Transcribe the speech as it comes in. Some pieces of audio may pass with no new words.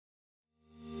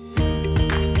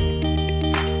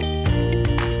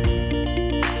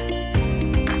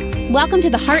Welcome to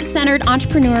the Heart-Centered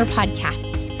Entrepreneur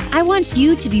Podcast. I want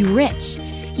you to be rich.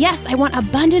 Yes, I want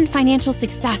abundant financial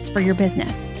success for your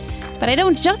business. But I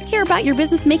don't just care about your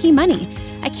business making money.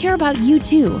 I care about you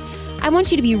too. I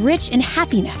want you to be rich in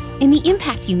happiness, in the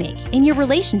impact you make, in your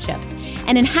relationships,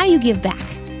 and in how you give back.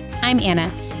 I'm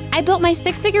Anna. I built my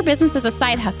six-figure business as a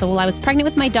side hustle while I was pregnant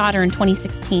with my daughter in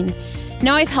 2016.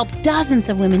 Now I've helped dozens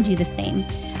of women do the same.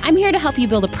 I'm here to help you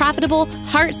build a profitable,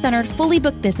 heart-centered, fully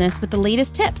booked business with the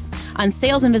latest tips on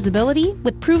sales and visibility,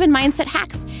 with proven mindset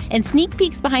hacks, and sneak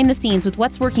peeks behind the scenes with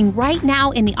what's working right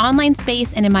now in the online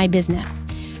space and in my business.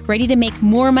 Ready to make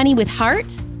more money with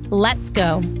heart? Let's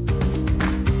go.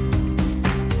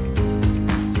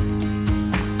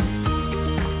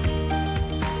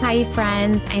 Hi,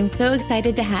 friends. I'm so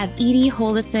excited to have Edi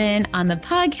Houldieson on the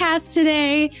podcast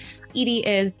today. Edi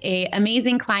is an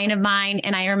amazing client of mine.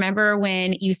 And I remember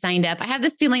when you signed up, I have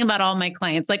this feeling about all my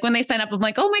clients. Like when they sign up, I'm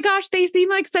like, oh my gosh, they seem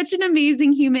like such an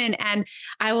amazing human. And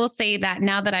I will say that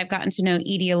now that I've gotten to know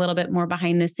Edi a little bit more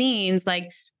behind the scenes,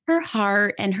 like her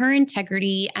heart and her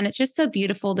integrity. And it's just so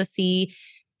beautiful to see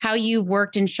how you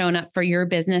worked and shown up for your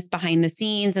business behind the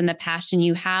scenes and the passion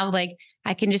you have. Like,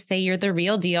 I can just say you're the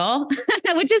real deal,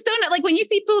 which is so not like when you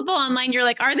see people online, you're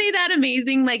like, are they that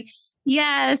amazing? Like,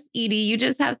 yes, Edi, you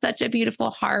just have such a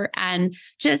beautiful heart and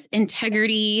just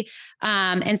integrity.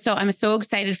 And so I'm so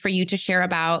excited for you to share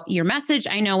about your message.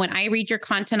 I know when I read your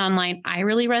content online, I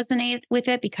really resonate with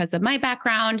it because of my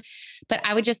background, but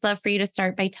I would just love for you to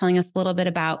start by telling us a little bit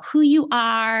about who you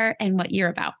are and what you're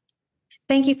about.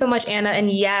 Thank you so much, Anna. And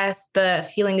yes, the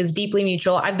feeling is deeply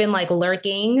mutual. I've been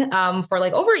lurking for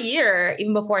over a year,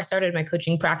 even before I started my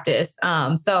coaching practice.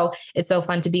 So it's so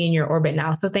fun to be in your orbit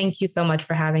now. So thank you so much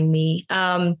for having me.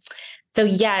 So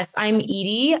yes, I'm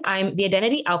Edi. I'm the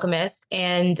identity alchemist,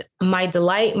 and my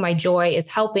delight, my joy is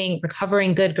helping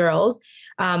recovering good girls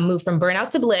move from burnout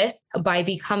to bliss by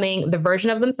becoming the version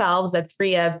of themselves that's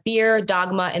free of fear,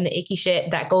 dogma, and the icky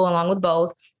shit that go along with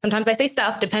both. Sometimes I say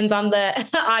stuff, depends on the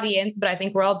audience, but I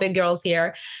think we're all big girls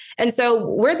here. And so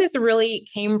where this really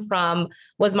came from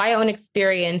was my own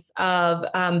experience of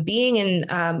being in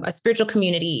a spiritual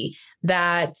community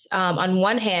that on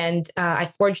one hand, I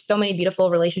forged so many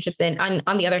beautiful relationships in,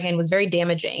 on the other hand, was very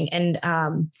damaging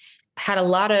and had a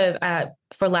lot of,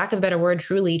 for lack of a better word,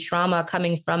 truly trauma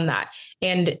coming from that,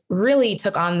 and really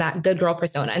took on that good girl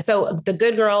persona. And so the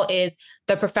good girl is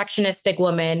the perfectionistic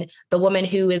woman, the woman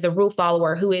who is a rule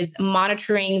follower, who is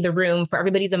monitoring the room for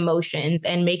everybody's emotions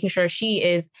and making sure she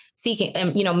is seeking,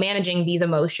 managing these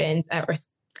emotions or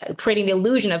creating the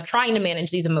illusion of trying to manage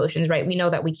these emotions, right? We know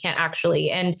that we can't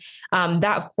actually. And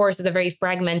that, of course, is a very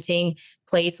fragmenting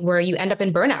place where you end up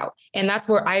in burnout. And that's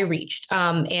where I reached.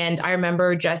 And I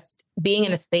remember just being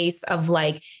in a space of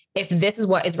if this is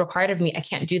what is required of me, I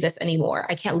can't do this anymore.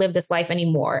 I can't live this life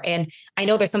anymore. And I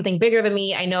know there's something bigger than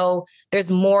me. I know there's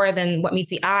more than what meets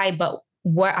the eye, but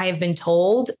what I have been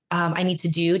told I need to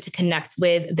do to connect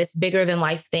with this bigger than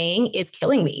life thing is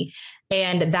killing me.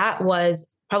 And that was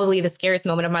probably the scariest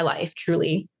moment of my life,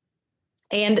 truly,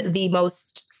 and the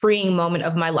most freeing moment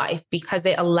of my life, because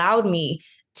it allowed me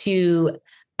to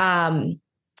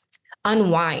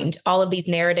unwind all of these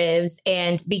narratives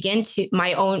and begin to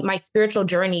my spiritual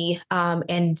journey. A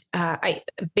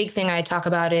big thing I talk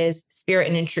about is spirit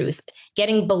and in truth,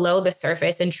 getting below the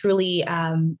surface and truly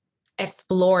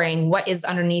exploring what is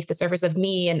underneath the surface of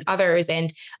me and others,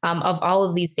 and of all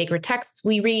of these sacred texts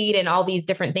we read and all these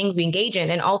different things we engage in,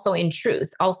 and also in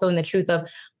truth, also in the truth of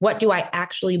what do I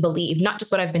actually believe, not just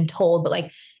what I've been told,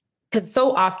 but because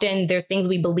so often there's things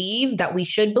we believe that we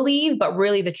should believe, but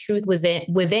really the truth within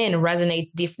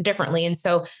resonates differently. And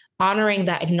so honoring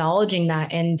that, acknowledging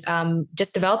that, and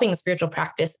just developing a spiritual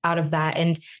practice out of that,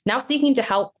 and now seeking to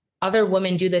help other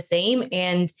women do the same,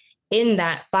 and in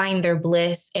that find their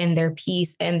bliss and their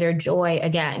peace and their joy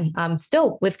again,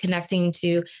 still with connecting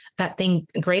to that thing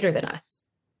greater than us.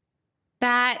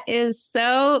 That is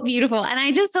so beautiful. And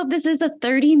I just hope this is a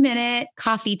 30-minute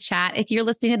coffee chat. If you're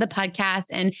listening to the podcast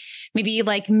and maybe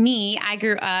like me, I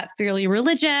grew up fairly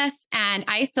religious, and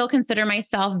I still consider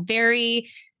myself very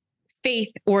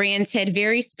faith-oriented,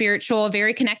 very spiritual,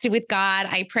 very connected with God.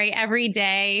 I pray every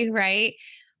day, right?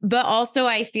 But also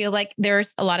I feel like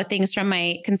there's a lot of things from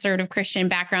my conservative Christian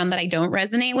background that I don't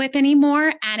resonate with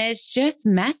anymore. And it's just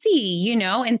messy,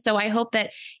 And so I hope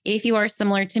that if you are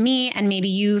similar to me and maybe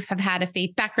you have had a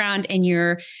faith background and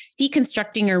you're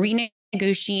deconstructing or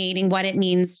renegotiating what it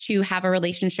means to have a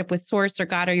relationship with Source or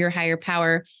God or your higher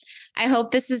power, I hope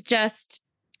this is just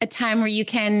a time where you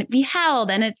can be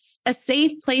held and it's a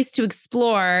safe place to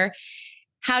explore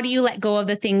how do you let go of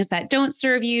the things that don't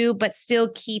serve you, but still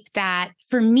keep that?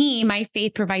 For me, my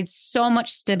faith provides so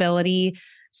much stability,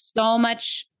 so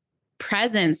much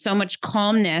presence, so much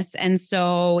calmness. And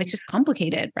so it's just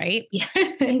complicated, right? Yeah.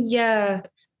 Yeah.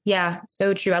 Yeah.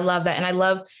 So true. I love that. And I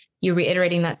love you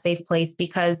reiterating that safe place,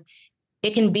 because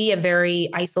it can be a very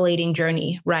isolating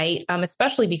journey, right?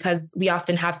 Especially because we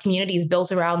often have communities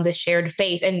built around the shared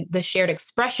faith and the shared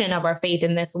expression of our faith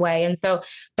in this way. And so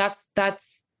that's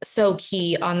so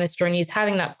key on this journey, is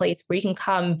having that place where you can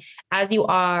come as you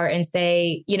are and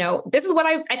say, this is what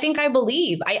I think I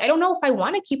believe. I don't know if I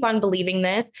want to keep on believing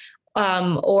this,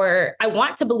 or I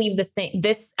want to believe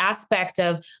this aspect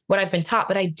of what I've been taught,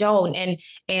 but I don't.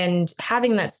 And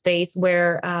having that space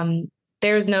where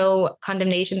there's no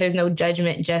condemnation, there's no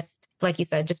judgment, just like you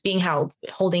said, just being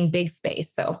holding big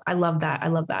space. So I love that. I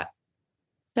love that.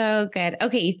 So good.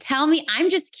 Okay. Tell me,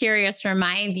 I'm just curious from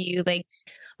my view, like,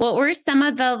 what were some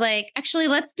of the, actually,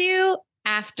 let's do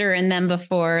after and then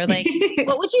before.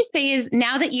 What would you say is,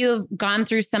 now that you've gone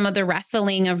through some of the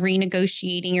wrestling of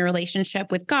renegotiating your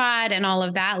relationship with God and all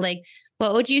of that,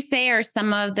 what would you say are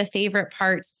some of the favorite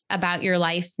parts about your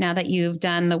life now that you've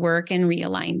done the work and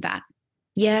realigned that?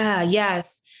 Yeah.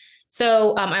 Yes.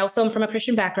 So I also am from a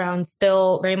Christian background,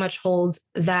 still very much hold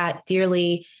that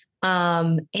dearly.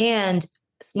 And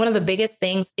one of the biggest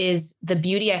things is the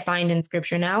beauty I find in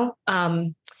scripture now.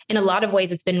 In a lot of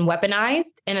ways, it's been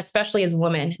weaponized, and especially as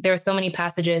women, there are so many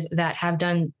passages that have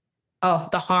done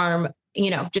the harm,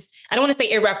 just, I don't want to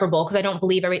say irreparable, because I don't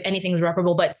believe anything's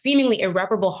irreparable, but seemingly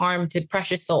irreparable harm to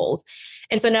precious souls.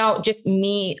 And so now just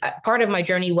me, part of my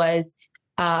journey was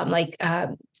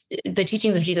the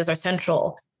teachings of Jesus are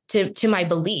central to my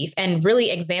belief, and really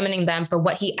examining them for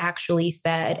what he actually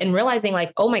said, and realizing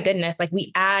oh my goodness,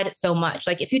 we add so much.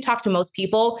 If you talk to most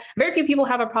people, very few people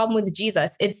have a problem with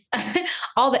Jesus. It's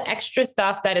all the extra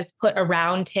stuff that is put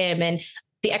around him and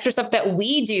the extra stuff that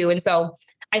we do. And so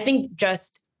I think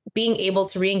just being able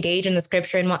to re-engage in the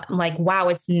scripture and wow,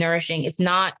 it's nourishing. It's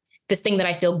not this thing that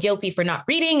I feel guilty for not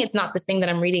reading. It's not this thing that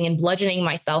I'm reading and bludgeoning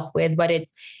myself with, but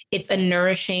it's a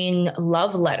nourishing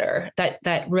love letter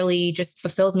that really just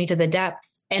fulfills me to the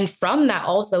depths. And from that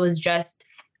also is just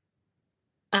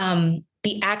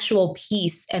the actual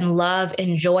peace and love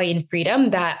and joy and freedom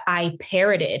that I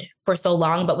parroted for so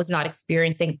long, but was not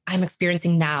experiencing. I'm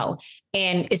experiencing now.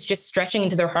 And it's just stretching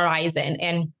into the horizon.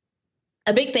 And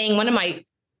a big thing, one of my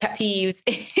pet peeves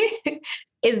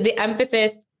is the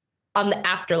emphasis on the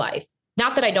afterlife.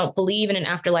 Not that I don't believe in an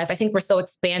afterlife. I think we're so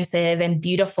expansive and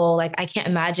beautiful. I can't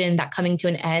imagine that coming to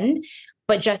an end,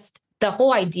 but just the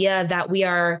whole idea that we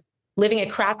are living a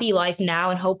crappy life now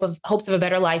in hopes of a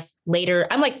better life later.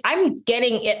 I'm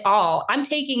getting it all. I'm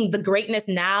taking the greatness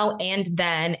now and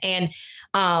then. And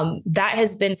that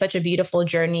has been such a beautiful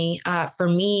journey for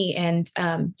me. And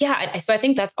so I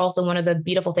think that's also one of the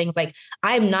beautiful things.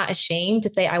 I'm not ashamed to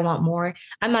say I want more.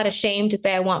 I'm not ashamed to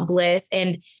say I want bliss.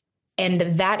 And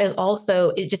that is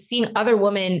also just seeing other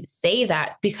women say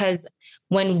that, because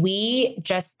when we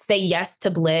just say yes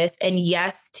to bliss and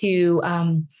yes to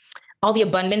all the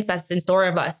abundance that's in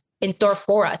store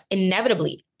for us,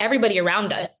 inevitably everybody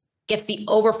around us gets the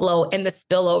overflow and the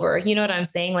spillover. You know what I'm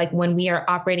saying? When we are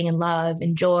operating in love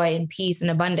and joy and peace and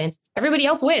abundance, everybody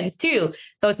else wins too.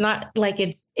 So it's not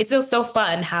it's just so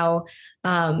fun how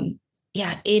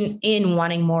in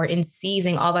wanting more, in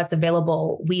seizing all that's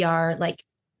available, we are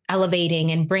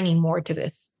elevating and bringing more to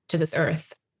this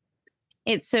earth.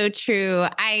 It's so true.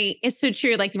 It's so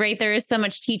true. Right. There is so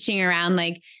much teaching around,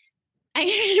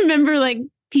 I remember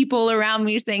people around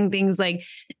me saying things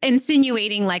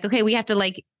insinuating okay, we have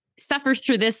to suffer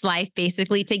through this life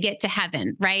basically to get to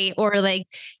heaven. Right. Or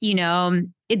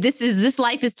this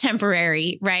life is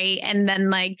temporary. Right. And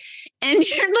then and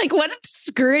you're what a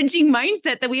discouraging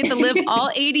mindset that we have to live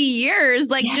all 80 years,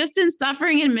 Yes. just in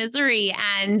suffering and misery.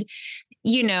 And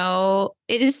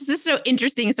it is just so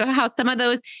interesting. So how some of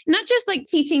those, not just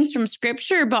teachings from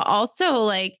scripture, but also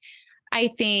I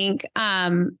think,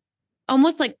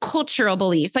 almost cultural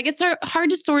beliefs. It's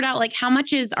hard to sort out how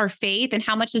much is our faith and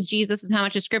how much is Jesus and how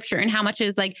much is scripture and how much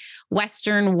is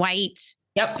Western white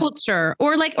culture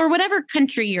or whatever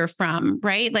country you're from,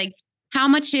 right? How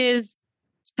much is,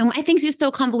 and I think it's just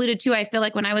so convoluted too. I feel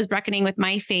when I was reckoning with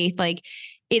my faith,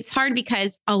 it's hard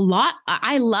because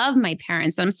I love my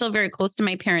parents. I'm still very close to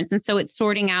my parents. And so it's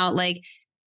sorting out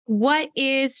what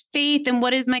is faith and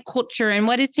what is my culture and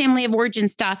what is family of origin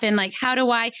stuff. And how do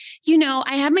I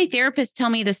had my therapist tell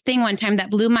me this thing one time that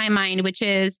blew my mind, which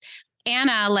is,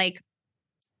 Anna,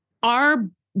 our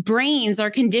brains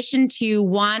are conditioned to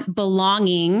want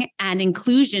belonging and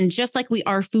inclusion, just like we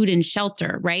are food and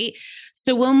shelter, right?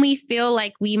 So when we feel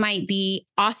like we might be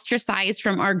ostracized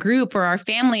from our group or our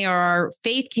family or our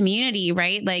faith community,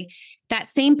 right? Like that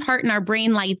same part in our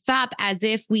brain lights up as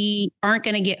if we aren't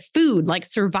going to get food, like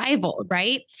survival,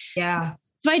 right? Yeah.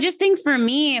 So I just think for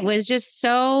me, it was just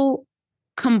so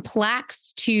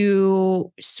complex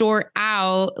to sort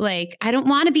out. Like, I don't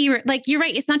want to be like, you're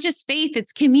right. It's not just faith,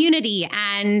 it's community.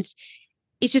 And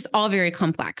it's just all very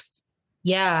complex.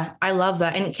 Yeah, I love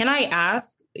that. And can I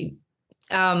ask,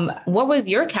 what was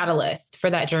your catalyst for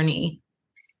that journey?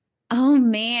 Oh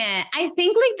man, I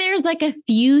think like there's like a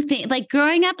few things like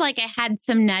growing up, like I had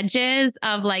some nudges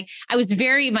of like, I was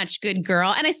very much good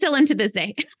girl and I still am to this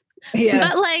day,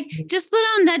 Yes. but like just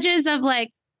little nudges of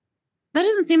like, that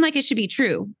doesn't seem like it should be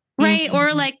true. Right. Mm-hmm.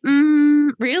 Or like,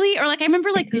 really? Or like, I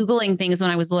remember like Googling things when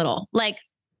I was little, like,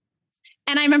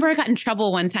 and I remember I got in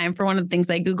trouble one time for one of the things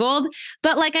I Googled,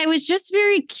 but like, I was just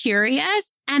very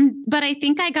curious. But I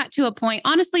think I got to a point,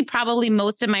 honestly, probably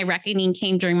most of my reckoning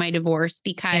came during my divorce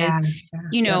because,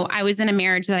 I was in a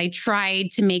marriage that I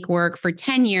tried to make work for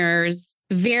 10 years,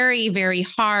 very, very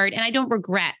hard. And I don't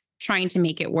regret trying to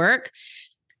make it work,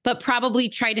 but probably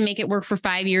tried to make it work for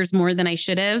 5 years more than I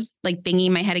should have, like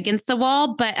banging my head against the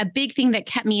wall. But a big thing that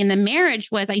kept me in the marriage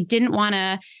was I didn't want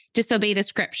to disobey the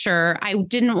scripture. I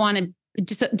didn't want to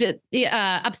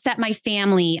upset my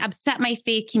family, upset my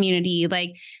faith community,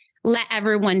 like let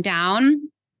everyone down.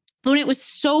 But when it was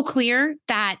so clear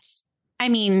that,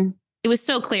 it was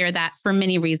so clear that for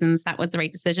many reasons, that was the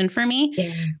right decision for me.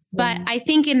 Yes. But I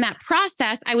think in that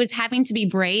process, I was having to be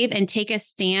brave and take a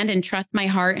stand and trust my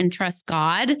heart and trust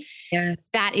God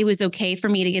that it was okay for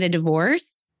me to get a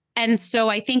divorce. And so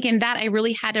I think in that, I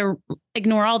really had to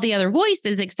ignore all the other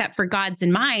voices except for God's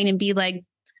and mine and be like,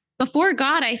 before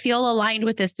God, I feel aligned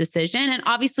with this decision. And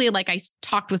obviously, like I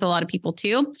talked with a lot of people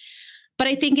too. But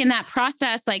I think in that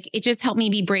process, like it just helped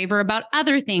me be braver about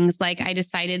other things. Like I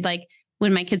decided like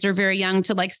when my kids were very young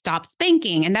to like stop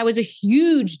spanking. And that was a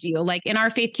huge deal. Like in our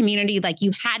faith community, like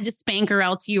you had to spank or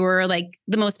else you were like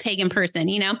the most pagan person,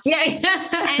 Yeah.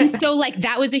 And so like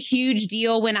that was a huge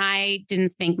deal when I didn't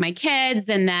spank my kids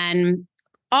and then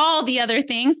all the other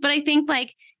things. But I think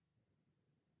like,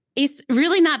 it's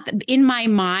really not in my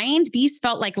mind. These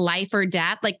felt like life or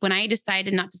death. Like when I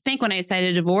decided not to spank, when I decided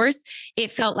to divorce, it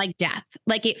felt like death.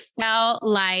 Like it felt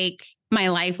like my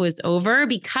life was over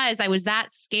because I was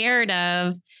that scared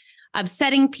of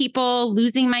upsetting people,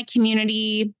 losing my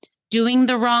community, doing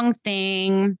the wrong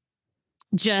thing.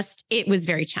 Just, it was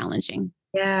very challenging.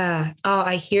 Yeah. Oh,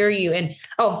 I hear you. And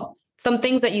some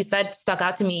things that you said stuck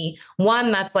out to me.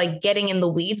 One, that's like getting in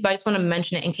the weeds, but I just want to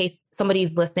mention it in case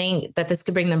somebody's listening that this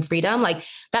could bring them freedom. Like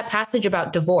that passage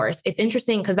about divorce. It's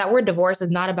interesting because that word divorce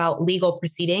is not about legal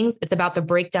proceedings. It's about the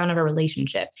breakdown of a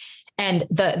relationship. And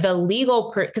the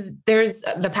legal, because there's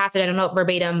the passage, I don't know it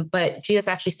verbatim, but Jesus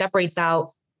actually separates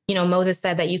out, Moses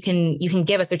said that you can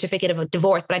give a certificate of a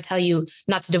divorce, but I tell you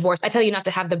not to divorce. I tell you not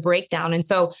to have the breakdown. And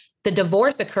so the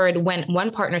divorce occurred when one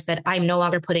partner said, I'm no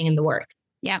longer putting in the work.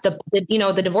 Yeah.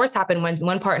 The divorce happened when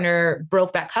one partner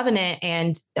broke that covenant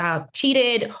and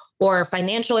cheated or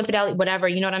financial infidelity, whatever,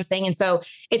 you know what I'm saying? And so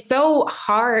it's so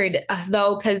hard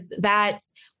though, because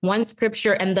that's one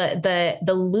scripture and the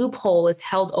loophole is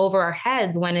held over our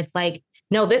heads when it's like,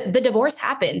 no, the divorce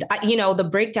happened, the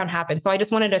breakdown happened. So I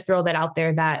just wanted to throw that out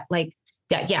there that like,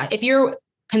 yeah, if you're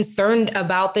concerned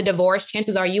about the divorce,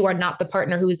 chances are you are not the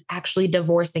partner who is actually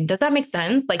divorcing. Does that make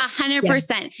sense? Like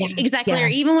 100%. Yeah. Exactly. Yeah. Or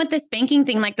even with the spanking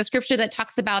thing, like the scripture that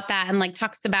talks about that and like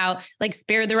talks about like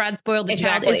spare the rod, spoil the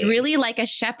child is really like a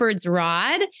shepherd's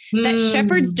rod that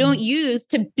shepherds don't use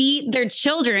to beat their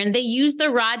children. They use the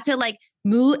rod to like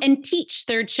move and teach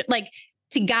their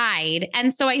to guide.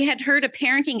 And so I had heard a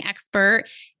parenting expert.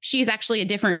 She's actually a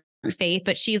different faith,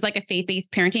 but she's like a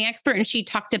faith-based parenting expert. And she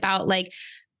talked about like,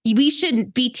 we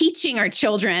should be teaching our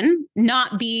children,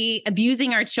 not be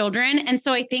abusing our children. And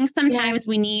so I think sometimes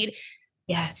we need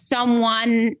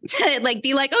someone to like,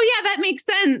 be like, oh yeah, that makes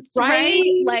sense.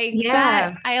 Right. Like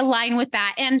that, I align with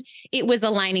that. And it was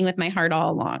aligning with my heart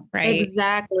all along. Right.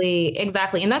 Exactly.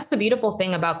 And that's the beautiful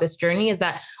thing about this journey is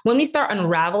that when we start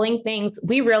unraveling things,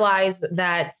 we realize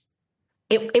that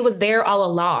it was there all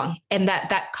along. And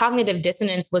that cognitive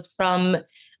dissonance was from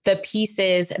the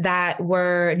pieces that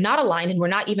were not aligned and were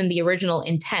not even the original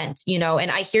intent,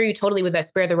 and I hear you totally with that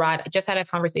spare the rod. I just had a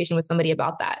conversation with somebody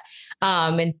about that,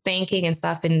 and spanking and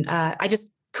stuff. And I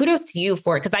just kudos to you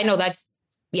for it. Cause I know that's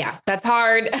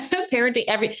hard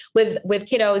parenting with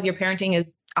kiddos, your parenting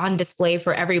is on display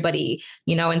for everybody,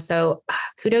 and so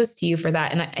kudos to you for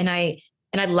that. And I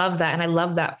And I love that. And I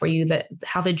love that for you, that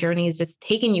how the journey is just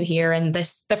taking you here, and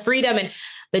the freedom and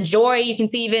the joy you can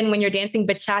see even when you're dancing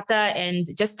bachata, and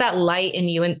just that light in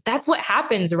you. And that's what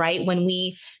happens, right? When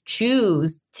we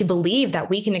choose to believe that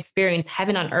we can experience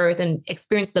heaven on earth and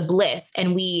experience the bliss,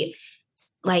 and we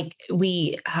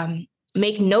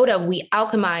make note of, we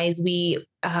alchemize, we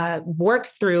work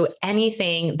through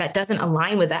anything that doesn't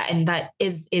align with that, and that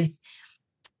is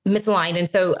misaligned. And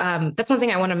so that's one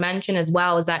thing I want to mention as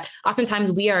well, is that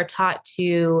oftentimes we are taught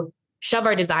to shove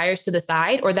our desires to the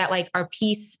side, or that like our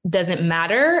peace doesn't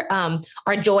matter.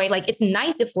 Our joy, like it's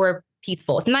nice if we're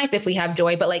peaceful. It's nice if we have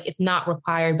joy, but like it's not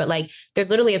required. But like there's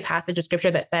literally a passage of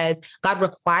scripture that says God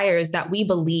requires that we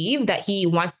believe that he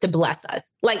wants to bless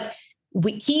us. Like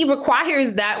he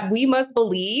requires that we must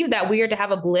believe that we are to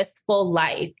have a blissful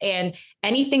life, and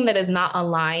anything that is not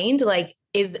aligned, like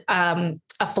is a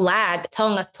flag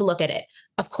telling us to look at it.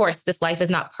 Of course, this life is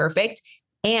not perfect.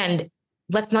 And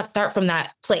let's not start from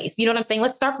that place. You know what I'm saying?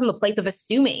 Let's start from the place of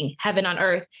assuming heaven on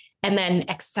earth and then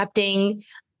accepting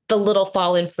the little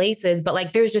fallen places. But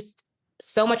like, there's just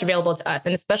so much available to us.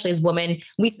 And especially as women,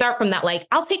 we start from that, like,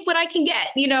 I'll take what I can get,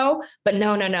 you know, but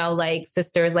no, like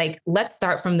sisters, like, let's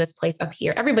start from this place up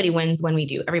here. Everybody wins when we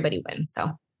do. Everybody wins.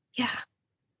 So yeah.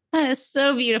 That is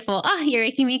so beautiful. Oh, you're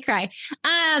making me cry.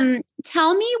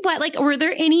 Tell me were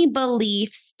there any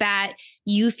beliefs that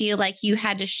you feel like you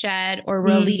had to shed or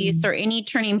release, or any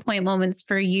turning point moments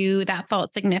for you that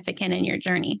felt significant in your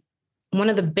journey? One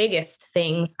of the biggest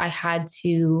things I had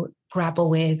to grapple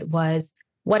with was,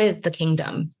 what is the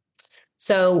kingdom?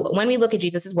 So when we look at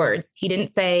Jesus's words, he didn't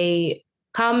say,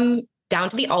 come down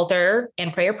to the altar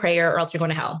and pray a prayer or else you're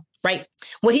going to hell. Right?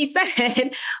 What he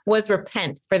said was,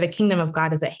 repent, for the kingdom of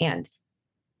God is at hand.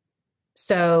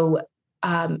 So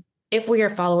if we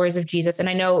are followers of Jesus, and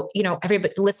I know, you know,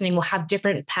 everybody listening will have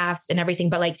different paths and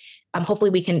everything, but like, hopefully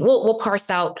we'll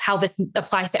parse out how this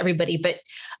applies to everybody. But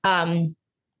I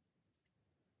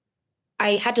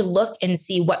had to look and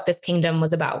see what this kingdom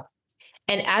was about.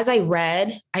 And as I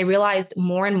read, I realized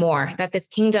more and more that this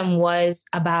kingdom was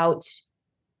about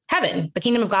heaven. The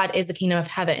kingdom of God is the kingdom of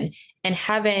heaven. And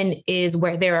heaven is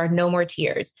where there are no more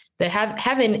tears.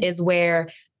 Heaven is where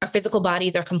our physical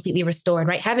bodies are completely restored,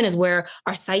 right? Heaven is where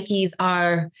our psyches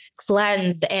are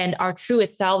cleansed and our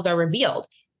truest selves are revealed.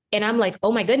 And I'm like,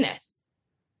 oh my goodness.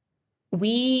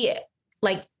 The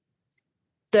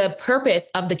purpose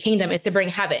of the kingdom is to bring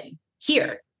heaven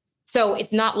here. So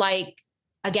it's not like,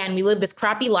 again, we live this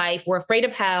crappy life, we're afraid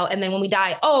of hell. And then when we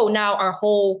die, now our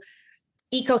whole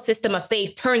ecosystem of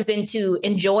faith turns into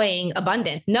enjoying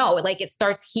abundance. No, like it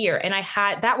starts here. And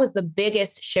that was the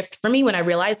biggest shift for me when I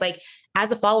realized, like,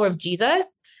 as a follower of Jesus,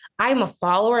 I'm a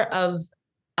follower of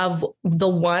the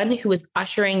one who is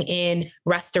ushering in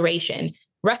restoration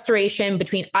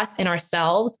between us and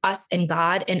ourselves, us and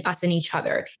God, and us and each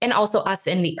other, and also us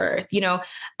and the earth, you know?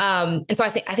 And so I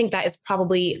think that is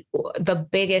probably the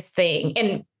biggest thing.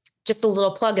 And just a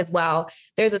little plug as well.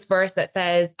 There's this verse that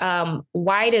says,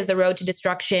 wide is the road to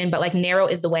destruction, but like narrow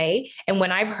is the way. And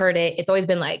when I've heard it, it's always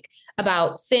been like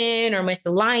about sin or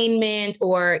misalignment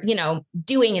or, you know,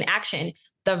 doing an action.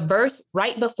 The verse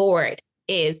right before it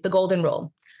is the golden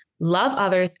rule. Love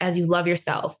others as you love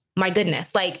yourself. My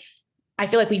goodness. Like, I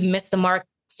feel like we've missed the mark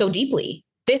so deeply.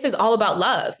 This is all about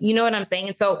love. You know what I'm saying?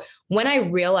 And so when I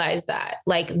realized that,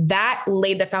 like, that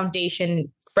laid the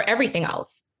foundation for everything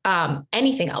else.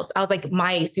 Anything else. I was like,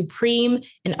 my supreme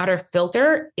and utter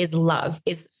filter is love,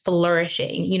 is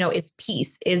flourishing, you know, is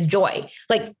peace, is joy.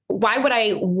 Like, why would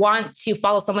I want to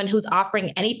follow someone who's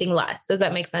offering anything less? Does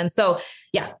that make sense? So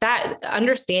yeah, that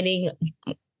understanding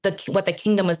what the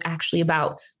kingdom was actually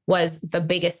about was the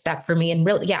biggest step for me. And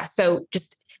really, so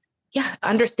just,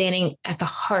 understanding at the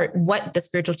heart what the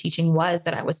spiritual teaching was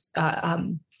that I was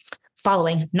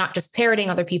following, not just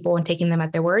parroting other people and taking them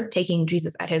at their word, taking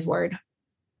Jesus at his word.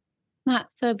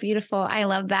 That's so beautiful. I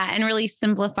love that. And really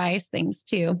simplifies things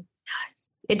too.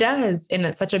 Yes, it does.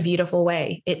 In such a beautiful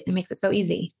way. It makes it so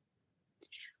easy.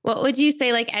 What would you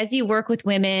say, like, as you work with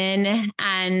women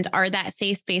and are that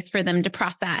safe space for them to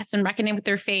process and reckon with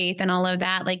their faith and all of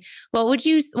that, like,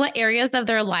 what areas of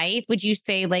their life would you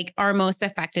say like are most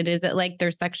affected? Is it like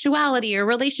their sexuality or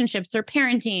relationships or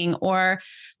parenting, or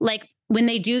like when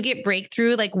they do get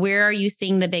breakthrough, like where are you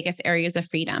seeing the biggest areas of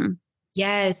freedom?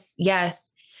 Yes.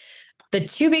 The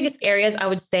two biggest areas I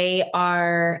would say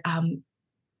are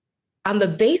on the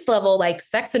base level, like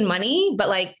sex and money, but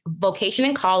like vocation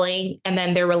and calling, and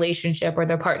then their relationship or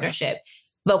their partnership.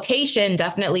 Vocation,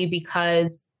 definitely,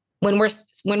 because when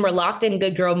we're locked in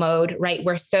good girl mode, right?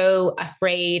 We're so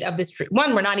afraid of this.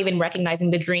 One, we're not even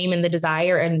recognizing the dream and the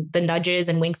desire and the nudges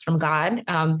and winks from God,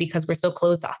 because we're so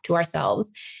closed off to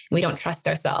ourselves. And we don't trust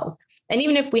ourselves. And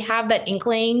even if we have that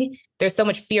inkling, there's so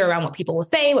much fear around what people will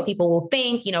say, what people will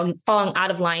think, falling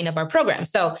out of line of our program.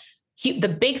 So the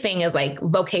big thing is like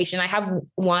vocation. I have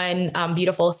one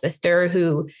beautiful sister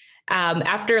who,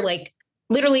 after like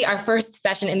literally our first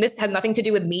session, and this has nothing to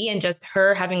do with me and just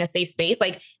her having a safe space.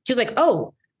 Like she was like,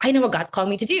 oh, I know what God's called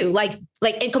me to do. Like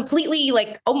it completely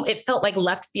it felt like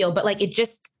left field, but like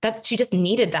she just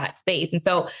needed that space. And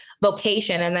so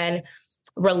vocation, and then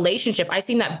relationship, I've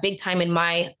seen that big time in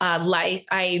my life.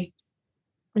 We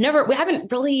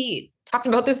haven't really talked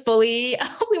about this fully.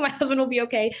 Hopefully my husband will be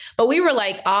okay. But we were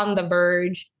like on the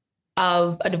verge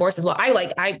of a divorce as well.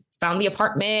 I found the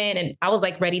apartment and I was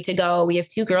like ready to go. We have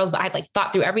 2 girls, but I'd like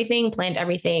thought through everything, planned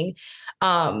everything.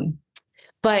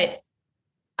 But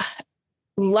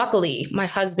luckily my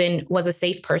husband was a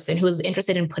safe person who was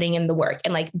interested in putting in the work,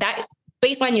 and like that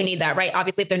baseline, you need that, right?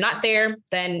 Obviously if they're not there,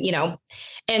 then,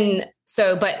 and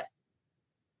so, but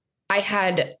I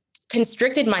had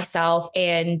constricted myself,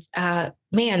 and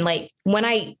like when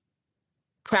I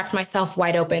cracked myself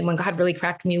wide open, when God really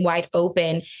cracked me wide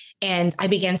open, and I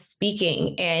began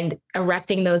speaking and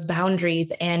erecting those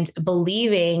boundaries and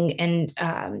believing and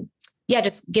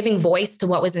just giving voice to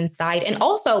what was inside, and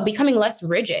also becoming less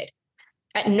rigid,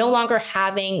 at no longer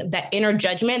having that inner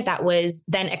judgment that was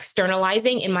then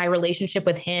externalizing in my relationship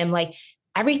with him. Like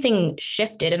everything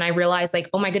shifted, and I realized like,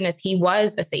 oh my goodness, he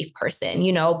was a safe person.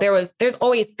 There's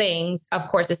always things, of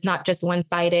course, it's not just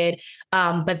one-sided.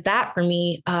 But that for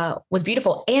me was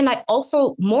beautiful. And I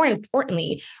also, more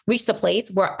importantly, reached a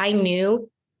place where I knew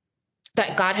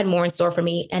that God had more in store for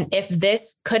me. And if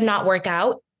this could not work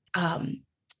out,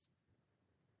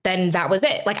 then that was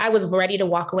it. Like I was ready to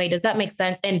walk away. Does that make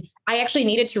sense? And I actually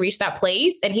needed to reach that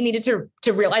place, and he needed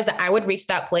to realize that I would reach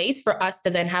that place for us to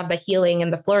then have the healing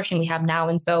and the flourishing we have now.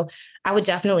 And so I would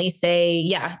definitely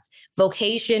say,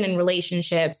 vocation and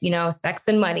relationships, sex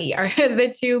and money are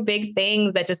the 2 big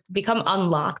things that just become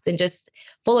unlocked and just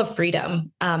full of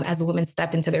freedom as women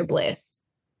step into their bliss.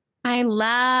 I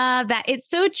love that. It's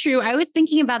so true. I was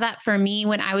thinking about that for me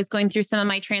when I was going through some of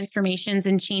my transformations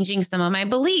and changing some of my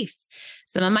beliefs,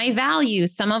 some of my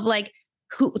values, some of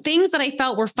things that I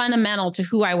felt were fundamental to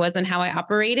who I was and how I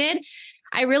operated.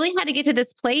 I really had to get to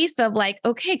this place of like,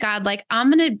 okay, God, like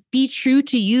I'm going to be true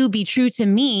to you, be true to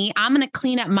me. I'm going to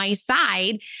clean up my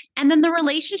side. And then the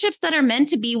relationships that are meant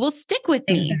to be will stick with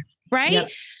me. Right. Yep.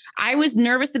 I was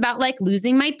nervous about like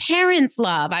losing my parents'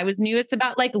 love. I was nervous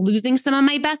about like losing some of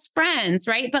my best friends.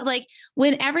 Right. But like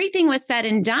when everything was said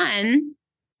and done,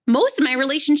 most of my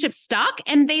relationships stuck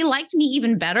and they liked me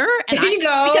even better. And because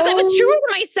I was true to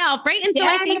myself. Right. And so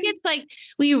I think it's like,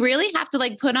 we really have to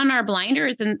like put on our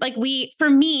blinders, and like for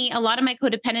me, a lot of my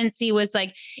codependency was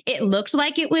like, it looked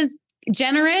like it was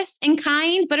generous and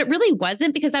kind, but it really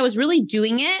wasn't, because I was really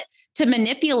doing it to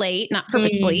manipulate, not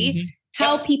purposefully,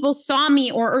 how people saw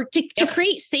me or to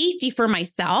create safety for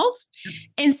myself,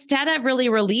 instead of really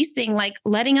releasing, like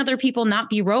letting other people not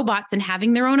be robots and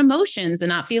having their own emotions and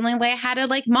not feeling like I had to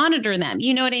like monitor them.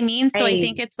 You know what I mean? So I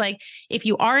think it's like, if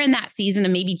you are in that season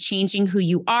of maybe changing who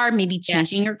you are, maybe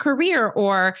changing your career,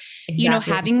 or,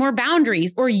 having more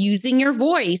boundaries, or using your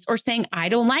voice, or saying, I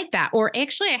don't like that. Or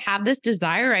actually I have this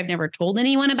desire I've never told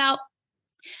anyone about.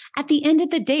 At the end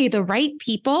of the day, the right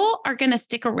people are going to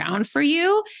stick around for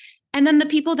you. And then the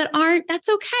people that aren't, that's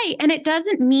okay. And it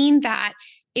doesn't mean that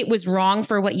it was wrong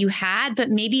for what you had, but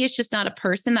maybe it's just not a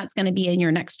person that's going to be in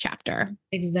your next chapter.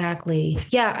 Exactly.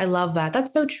 Yeah, I love that.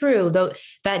 That's so true. Though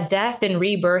that death and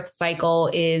rebirth cycle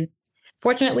is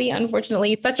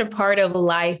unfortunately, such a part of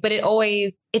life, but it's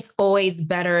always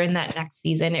better in that next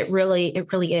season. It really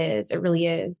is. It really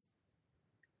is.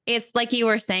 It's like you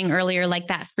were saying earlier, like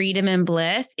that freedom and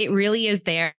bliss, it really is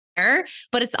there.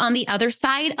 But it's on the other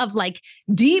side of like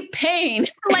deep pain.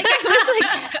 Like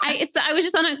I was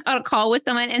just on a call with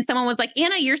someone, and someone was like,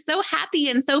 Anna, you're so happy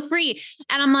and so free.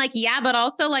 And I'm like, yeah, but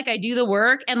also like I do the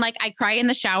work, and like I cry in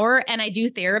the shower, and I do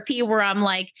therapy where I'm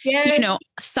like,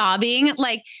 sobbing.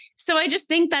 Like, so I just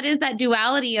think that is that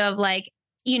duality of like,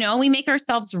 we make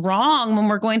ourselves wrong when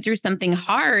we're going through something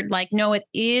hard. Like, no, it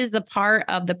is a part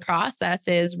of the process,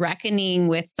 is reckoning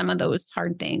with some of those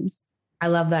hard things. I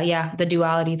love that. Yeah. The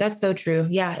duality. That's so true.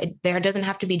 Yeah. There doesn't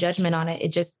have to be judgment on it.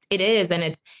 It is.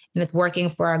 And it's working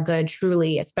for our good,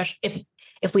 truly, especially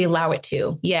if we allow it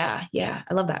to. Yeah. Yeah.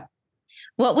 I love that.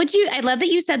 I love that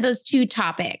you said those 2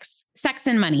 topics, sex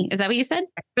and money. Is that what you said?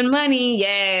 Sex and money.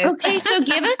 Yes. Okay. So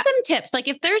give us some tips. Like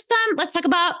if there's let's talk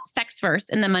about sex first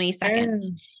and the money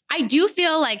second. I do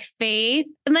feel like faith.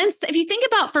 And then if you think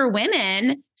about for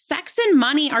women, sex and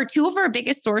money are two of our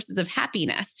biggest sources of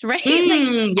happiness, right?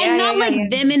 And not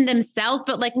them in themselves,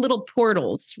 but like little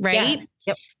portals, right? Yeah.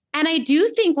 Yep. And I do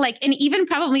think like, and even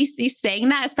probably saying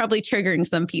that is probably triggering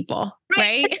some people,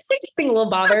 right? Being a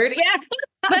little bothered. Yeah.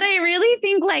 But I really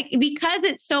think like, because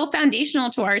it's so foundational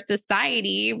to our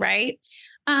society, right?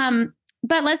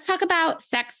 But let's talk about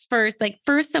sex first. Like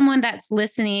for someone that's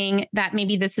listening, that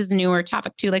maybe this is new or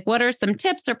topic too, like what are some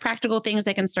tips or practical things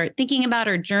they can start thinking about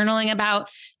or journaling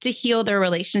about to heal their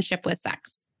relationship with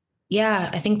sex? Yeah,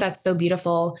 I think that's so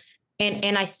beautiful.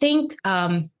 And I think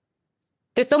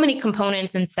there's so many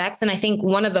components in sex. And I think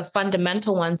one of the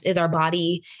fundamental ones is our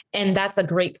body. And that's a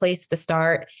great place to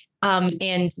start.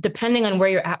 And depending on where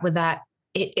you're at with that,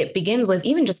 it begins with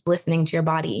even just listening to your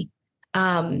body.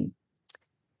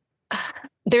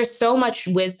 There's so much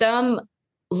wisdom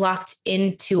locked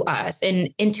into us and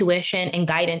intuition and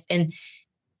guidance. And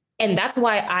that's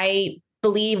why I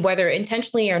believe, whether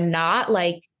intentionally or not,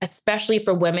 like, especially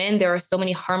for women, there are so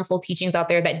many harmful teachings out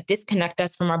there that disconnect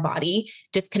us from our body,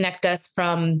 disconnect us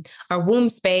from our womb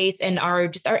space and our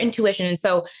intuition. And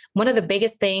so one of the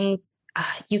biggest things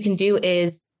you can do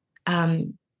is,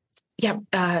 begin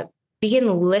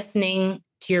listening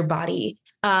to your body.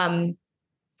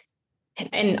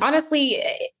 And honestly,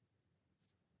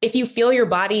 if you feel your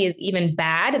body is even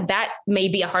bad, that may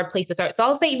be a hard place to start. So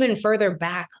I'll say even further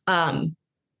back,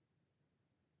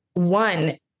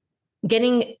 one,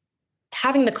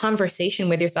 having the conversation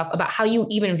with yourself about how you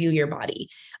even view your body.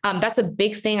 That's a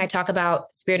big thing. I talk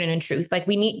about spirit and in truth. Like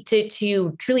we need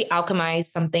to truly alchemize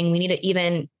something. We need to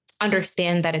even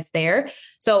understand that it's there.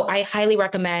 So I highly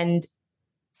recommend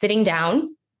sitting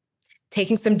down,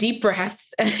 taking some deep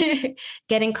breaths,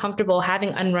 getting comfortable, having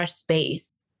unrushed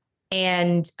space,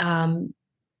 and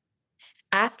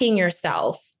asking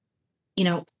yourself,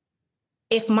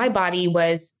 if my body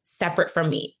was separate from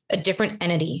me, a different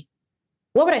entity,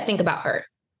 what would I think about her?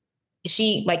 Is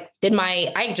she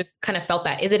I just kind of felt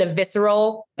that. Is it a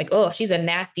visceral, like, oh, she's a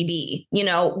nasty bee?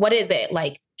 What is it?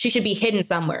 Like, she should be hidden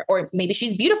somewhere, or maybe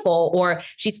she's beautiful, or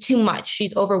she's too much.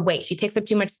 She's overweight. She takes up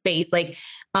too much space. Like,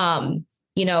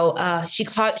 she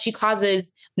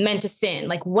causes men to sin.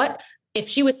 Like, what if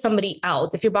she was somebody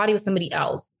else? If your body was somebody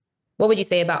else, what would you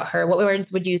say about her? What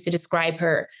words would you use to describe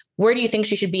her? Where do you think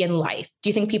she should be in life? Do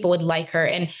you think people would like her?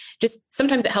 And just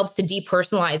sometimes it helps to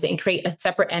depersonalize it and create a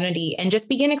separate entity and just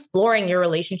begin exploring your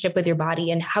relationship with your body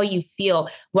and how you feel,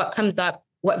 what comes up,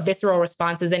 what visceral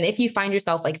responses. And if you find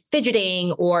yourself like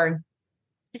fidgeting or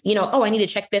oh, I need to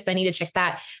check this, I need to check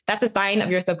that, that's a sign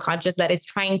of your subconscious that it's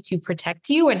trying to protect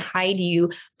you and hide you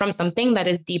from something that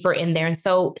is deeper in there. And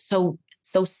so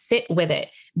sit with it,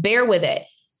 bear with it,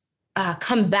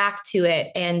 come back to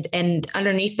it, and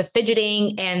underneath the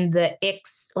fidgeting and the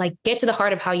icks, like, get to the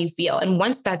heart of how you feel. And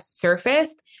once that's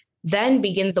surfaced, then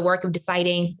begins the work of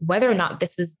deciding whether or not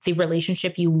this is the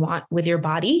relationship you want with your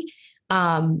body.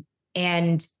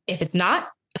 And if it's not,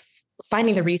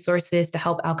 finding the resources to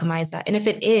help alchemize that. And if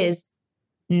it is,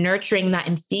 nurturing that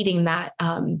and feeding that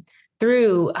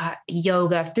through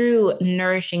yoga, through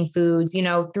nourishing foods,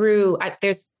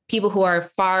 there's people who are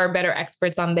far better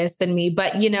experts on this than me,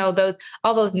 but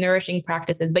all those nourishing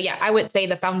practices. But yeah, I would say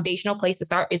the foundational place to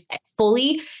start is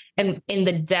fully and in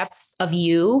the depths of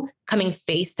you coming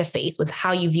face to face with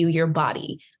how you view your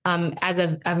body as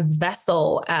a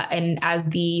vessel and as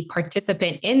the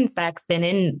participant in sex and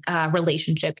in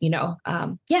relationship,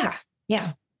 Yeah.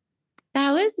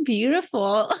 That was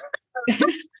beautiful.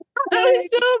 That was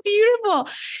so beautiful.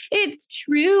 It's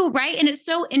true, right? And it's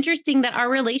so interesting that our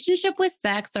relationship with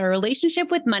sex, our relationship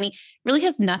with money really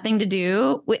has nothing to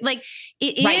do with, like,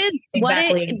 it right, is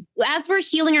exactly. As we're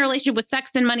healing our relationship with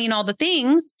sex and money and all the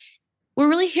things, we're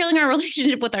really healing our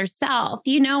relationship with ourselves,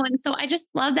 And so I just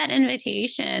love that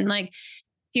invitation, like,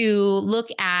 to look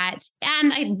at,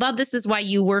 and I love this is why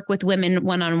you work with women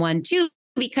one-on-one too,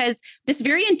 because this is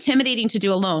very intimidating to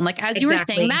do alone. Like, as you were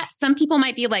saying that, some people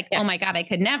might be like, oh my God, I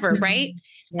could never. Right.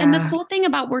 Yeah. And the cool thing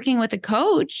about working with a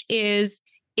coach is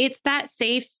it's that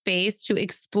safe space to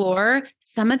explore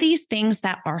some of these things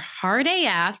that are hard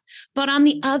AF, but on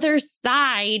the other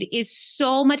side is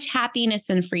so much happiness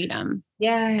and freedom.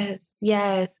 Yes,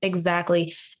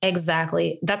 exactly.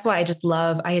 That's why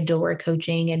I adore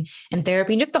coaching and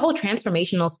therapy and just the whole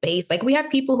transformational space. Like, we have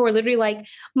people who are literally like,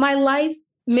 my life's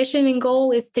mission and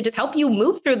goal is to just help you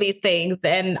move through these things.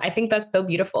 And I think that's so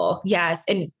beautiful. Yes.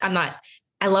 And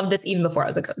I love this even before I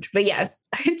was a coach, but yes,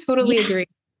 I totally agree.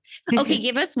 Okay,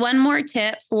 give us one more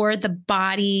tip for the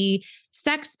body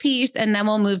sex piece, and then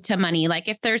we'll move to money. Like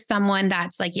if there's someone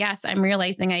that's like, yes, I'm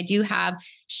realizing I do have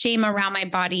shame around my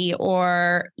body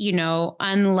or,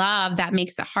 unlove that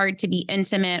makes it hard to be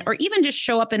intimate or even just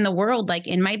show up in the world, like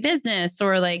in my business,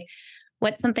 or like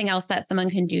what's something else that someone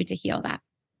can do to heal that?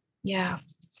 Yeah.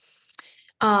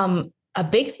 A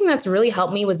big thing that's really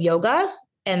helped me was yoga.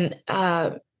 And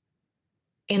I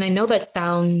know that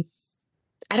sounds,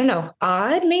 I don't know,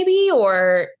 odd maybe,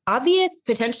 or obvious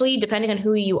potentially, depending on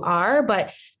who you are.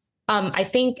 But I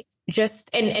think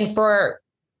and for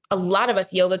a lot of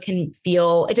us, yoga can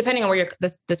feel, depending on where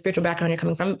the spiritual background you're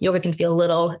coming from, yoga can feel a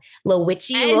little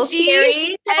witchy, a little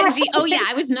scary. Edgy. Oh yeah,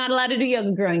 I was not allowed to do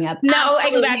yoga growing up. No,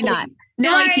 absolutely exactly not.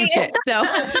 Now I teach it. So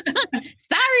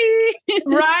sorry.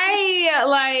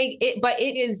 Right. But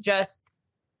it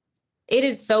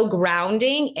is so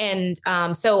grounding. And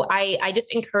so I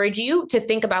just encourage you to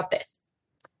think about this.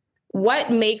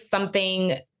 What makes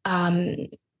something,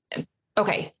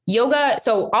 okay, yoga.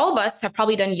 So all of us have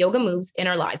probably done yoga moves in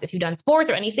our lives. If you've done sports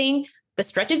or anything, the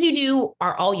stretches you do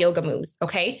are all yoga moves.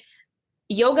 Okay.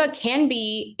 Yoga can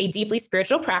be a deeply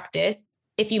spiritual practice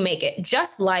if you make it,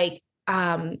 just like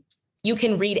you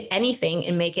can read anything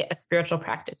and make it a spiritual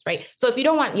practice, right? So if you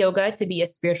don't want yoga to be a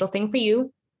spiritual thing for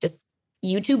you, just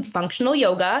YouTube functional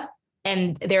yoga.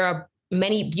 And there are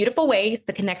many beautiful ways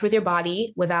to connect with your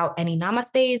body without any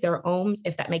namastes or ohms,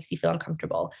 if that makes you feel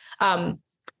uncomfortable.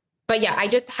 But yeah, I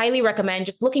just highly recommend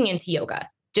just looking into yoga,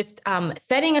 just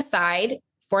setting aside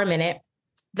for a minute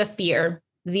the fear,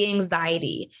 the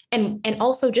anxiety, and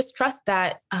also just trust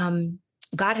that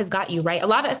God has got you, right? A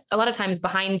lot of times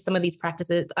behind some of these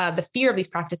practices, the fear of these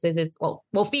practices is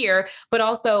fear, but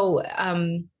also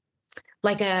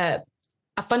like a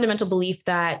fundamental belief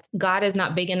that God is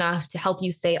not big enough to help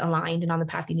you stay aligned and on the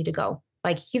path you need to go.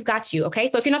 Like he's got you. Okay.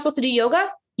 So if you're not supposed to do yoga,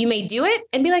 you may do it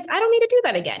and be like, I don't need to do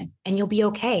that again. And you'll be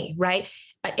okay. Right.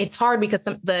 It's hard because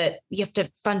you have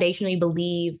to foundationally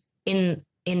believe in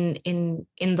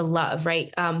the love.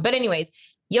 Right. But anyways,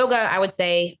 yoga, I would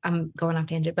say, I'm going off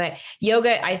tangent, but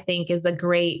yoga, I think, is a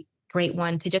great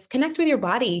one to just connect with your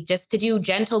body, just to do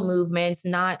gentle movements,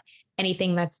 not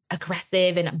anything that's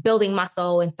aggressive and building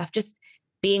muscle and stuff, just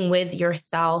being with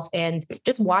yourself and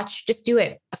just do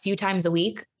it a few times a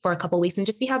week for a couple of weeks and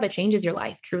just see how that changes your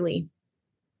life, truly.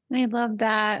 I love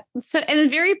that. So, and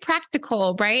very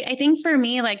practical, right? I think for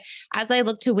me, like, as I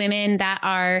look to women that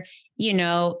are,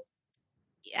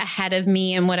 ahead of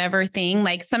me and whatever thing,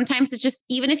 like sometimes it's just,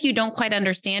 even if you don't quite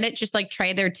understand it, just like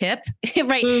try their tip,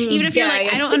 right? Even if you're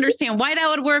like, I don't understand why that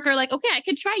would work, or like, okay, I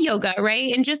could try yoga,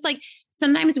 right? And just like,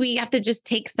 sometimes we have to just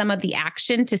take some of the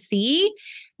action to see.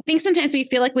 I think sometimes we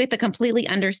feel like we have to completely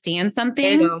understand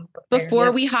something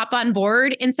before we hop on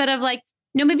board, instead of like,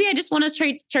 no, maybe I just want to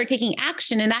start taking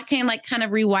action. And that can like kind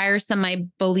of rewire some of my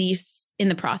beliefs in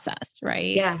the process,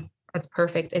 right? Yeah, that's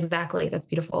perfect. Exactly. That's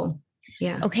beautiful.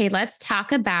 Yeah. Okay, let's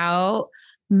talk about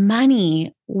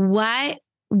money. What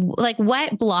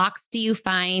blocks do you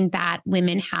find that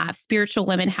spiritual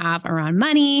women have around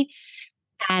money?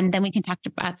 And then we can talk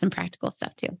about some practical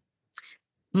stuff too.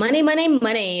 Money, money,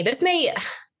 money.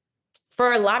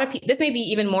 For a lot of people, this may be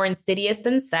even more insidious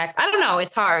than sex. I don't know.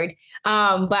 It's hard.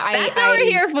 But that's what we're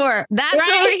here for. That's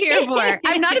what we're here for.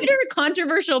 I'm not a very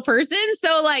controversial person.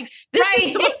 So like, this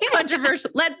is the most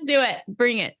controversial. Let's do it.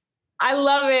 Bring it. I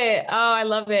love it. Oh, I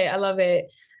love it. I love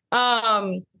it.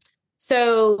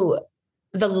 So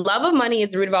the love of money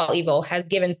is the root of all evil has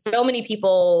given so many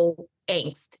people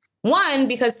angst. One,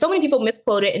 because so many people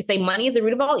misquote it and say money is the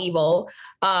root of all evil.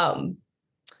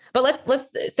 But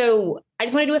so I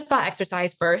just want to do a thought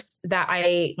exercise first that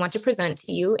I want to present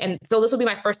to you. And so this will be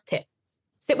my first tip.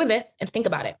 Sit with this and think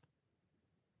about it.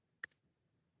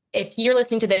 If you're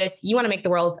listening to this, you want to make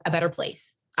the world a better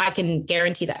place. I can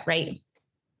guarantee that, right?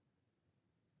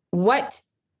 What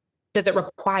does it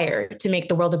require to make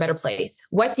the world a better place?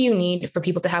 What do you need for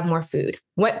people to have more food?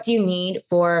 What do you need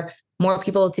for more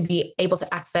people to be able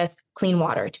to access clean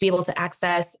water, to be able to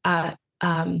access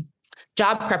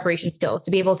job preparation skills,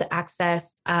 to be able to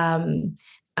access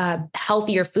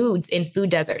healthier foods in food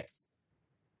deserts?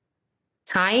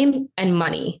 Time and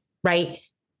money, right?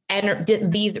 And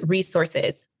these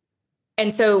resources.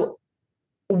 And so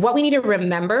what we need to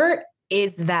remember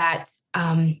is that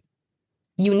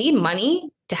you need money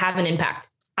to have an impact.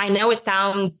 I know it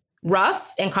sounds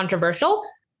rough and controversial,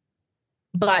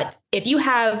 but if you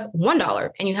have $1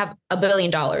 and you have $1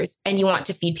 billion and you want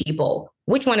to feed people,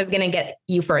 which one is going to get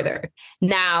you further?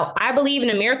 Now, I believe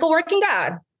in a miracle working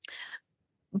God,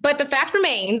 but the fact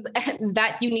remains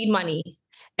that you need money.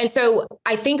 And so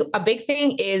I think a big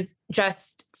thing is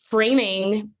just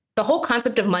framing the whole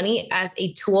concept of money as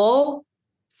a tool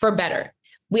for better.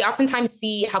 We oftentimes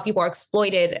see how people are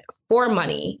exploited for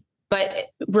money, but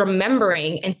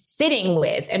remembering and sitting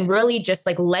with and really just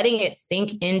like letting it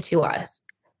sink into us.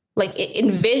 Like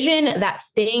envision that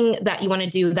thing that you want to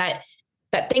do, that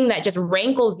thing that just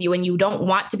rankles you and you don't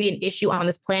want to be an issue on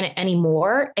this planet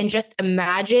anymore. And just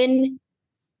imagine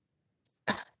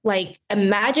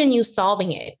you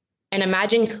solving it, and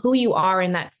imagine who you are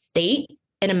in that state,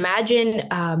 and imagine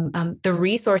the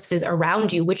resources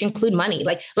around you, which include money,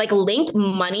 like link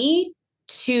money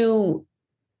to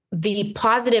the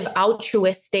positive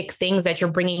altruistic things that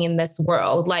you're bringing in this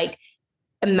world. Like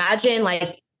imagine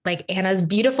like Anna's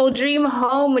beautiful dream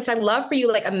home, which I love for you.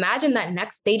 Like imagine that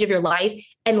next stage of your life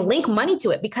and link money to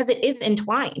it, because it is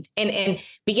entwined, and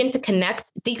begin to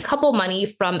connect, decouple money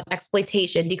from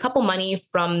exploitation, decouple money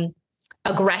from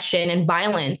aggression and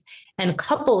violence, and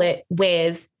couple it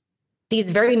with these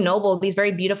very noble, these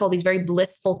very beautiful, these very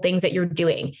blissful things that you're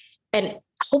doing. And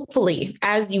hopefully,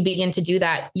 as you begin to do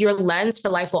that, your lens for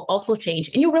life will also change.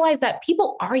 And you realize that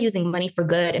people are using money for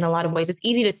good in a lot of ways. It's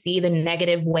easy to see the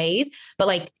negative ways, but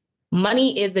like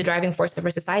money is the driving force of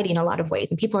our society in a lot of ways.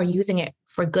 And people are using it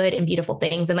for good and beautiful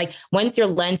things. And like once your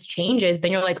lens changes,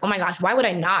 then you're like, oh my gosh, why would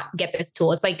I not get this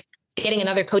tool? It's like getting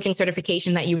another coaching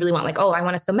certification that you really want. Like, oh, I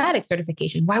want a somatic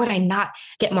certification. Why would I not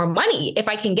get more money if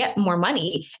I can get more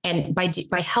money? And by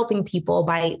helping people,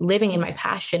 by living in my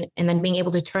passion, and then being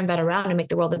able to turn that around and make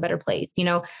the world a better place, you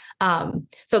know?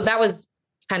 So that was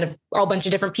kind of a bunch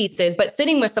of different pieces, but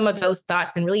sitting with some of those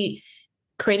thoughts and really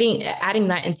adding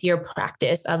that into your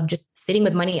practice of just sitting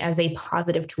with money as a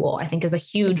positive tool, I think is a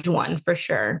huge one for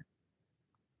sure.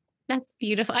 That's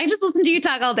beautiful. I just listened to you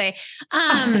talk all day.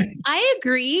 I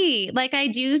agree. Like, I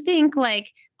do think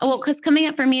because coming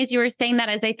up for me as you were saying that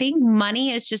is I think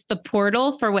money is just the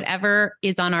portal for whatever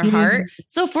is on our heart.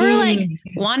 So if we're like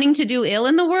wanting to do ill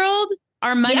in the world,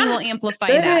 our money will amplify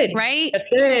that, right? That's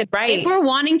good, right? If we're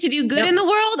wanting to do good in the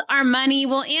world, our money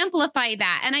will amplify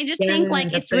that. And I just think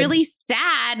like it's really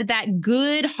sad that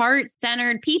good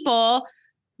heart-centered people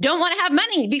don't want to have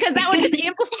money, because that would just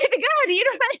amplify the good. You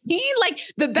know what I mean? Like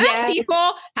the bad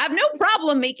people have no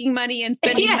problem making money and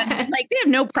spending money. Like they have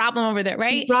no problem over there.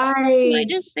 Right. Right. So I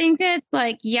just think it's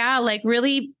like, like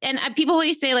really, and people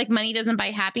always say like money doesn't buy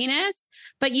happiness,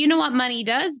 but you know what money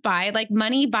does buy? Like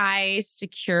money buys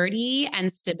security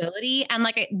and stability. And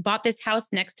like I bought this house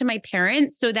next to my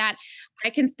parents so that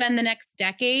I can spend the next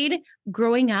decade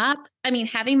growing up. I mean,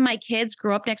 having my kids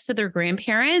grow up next to their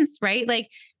grandparents, right?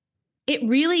 Like, it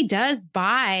really does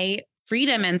buy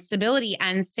freedom and stability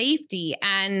and safety.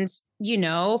 And, you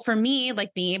know, for me,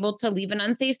 like being able to leave an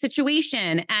unsafe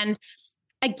situation. And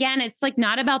again, it's like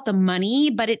not about the money,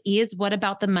 but it is what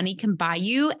about the money can buy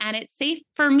you. And it's safe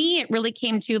for me. It really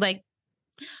came to like,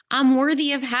 I'm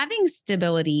worthy of having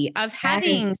stability, of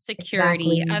having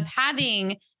security, of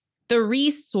having the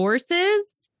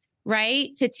resources,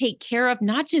 right, to take care of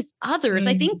not just others.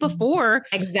 I think before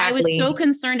I was so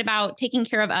concerned about taking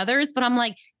care of others, but I'm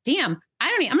like, damn,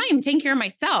 I'm not even taking care of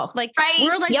myself. Like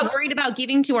we're like worried about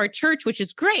giving to our church, which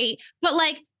is great, but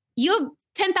like you have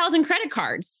 10,000 credit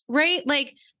cards, right?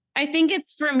 Like, I think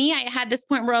it's for me, I had this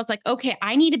point where I was like, okay,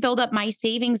 I need to build up my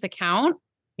savings account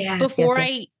before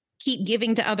I keep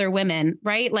giving to other women,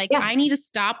 right? Like I need to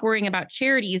stop worrying about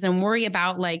charities and worry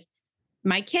about like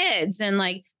my kids. And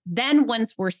like, then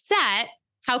once we're set,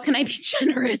 how can I be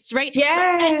generous? Right.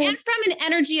 And from an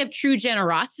energy of true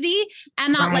generosity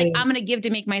and not like, I'm going to give to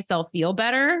make myself feel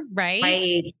better.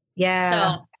 Right. Yeah. So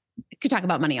I could talk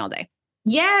about money all day.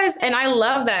 Yes. And I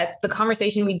love that the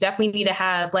conversation we definitely need to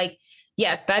have. Like,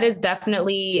 yes, that is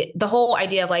definitely the whole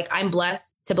idea of like, I'm blessed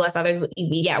to bless others.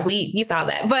 You saw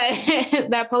that, but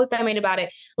that post I made about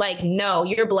it, like, no,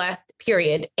 you're blessed,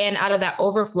 period. And out of that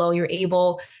overflow, you're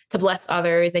able to bless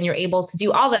others and you're able to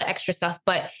do all the extra stuff,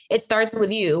 but it starts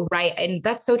with you. Right. And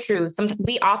that's so true.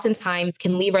 We oftentimes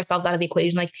can leave ourselves out of the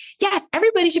equation. Like, yes,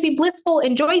 everybody should be blissful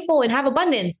and joyful and have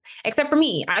abundance, except for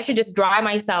me. I should just run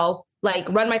myself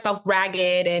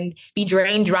ragged and be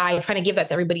drained dry, trying to give that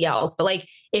to everybody else. But like,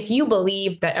 if you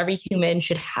believe that every human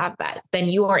should have that, then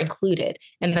you are included.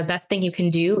 And the best thing you can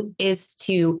do is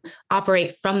to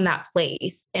operate from that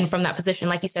place and from that position,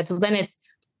 like you said. So then it's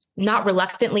not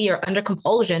reluctantly or under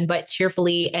compulsion, but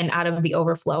cheerfully and out of the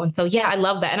overflow. And so, yeah, I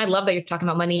love that. And I love that you're talking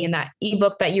about money in that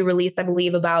ebook that you released, I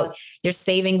believe, about your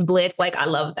savings blitz. Like, I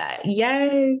love that.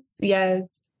 Yes.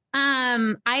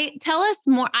 I tell us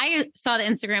more. I saw the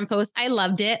Instagram post. I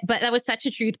loved it, but that was such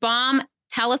a truth bomb.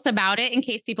 Tell us about it in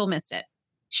case people missed it.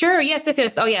 Sure. Yes.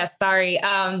 Oh, yeah. Sorry.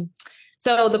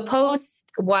 So the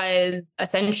post was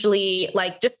essentially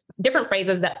like just different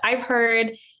phrases that I've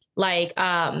heard like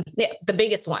the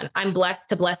biggest one, I'm blessed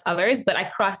to bless others, but I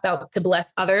crossed out to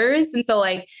bless others. And so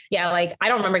like, yeah, like I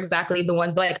don't remember exactly the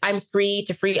ones, but like I'm free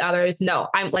to free others. No,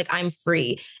 I'm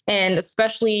free. And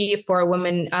especially for a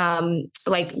woman,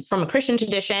 like from a Christian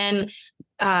tradition,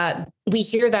 we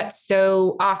hear that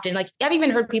so often. Like I've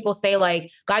even heard people say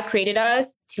like God created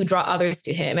us to draw others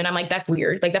to him. And I'm like, that's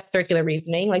weird. Like that's circular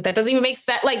reasoning. Like that doesn't even make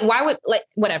sense. Like why would, like,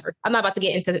 whatever. I'm not about to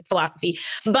get into philosophy,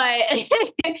 but,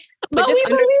 but we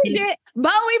believed it.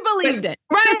 But we believed it.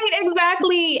 Right.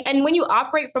 Exactly. And when you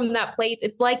operate from that place,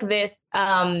 it's like this,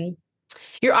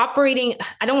 you're operating,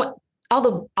 I don't want,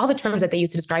 all the terms that they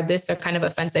use to describe this are kind of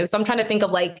offensive. So I'm trying to think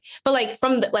of like, but like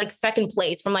from the like second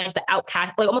place, from like the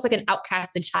outcast, like almost like an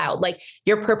outcasted child, like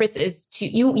your purpose is to,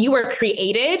 you were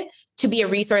created to be a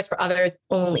resource for others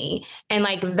only. And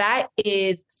like, that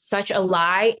is such a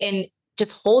lie and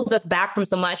just holds us back from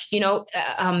so much, you know,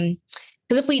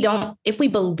 because if we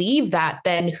believe that,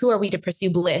 then who are we to pursue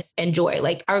bliss and joy?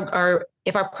 Like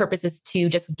if our purpose is to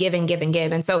just give and give and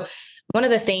give. And so one of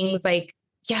the things like,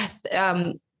 yes,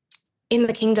 in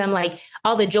the kingdom, like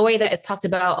all the joy that is talked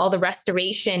about, all the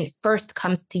restoration first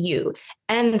comes to you.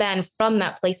 And then from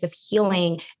that place of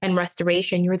healing and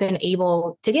restoration, you're then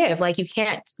able to give. Like you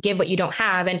can't give what you don't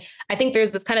have. And I think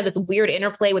there's this kind of this weird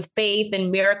interplay with faith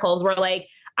and miracles where like,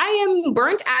 I am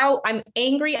burnt out, I'm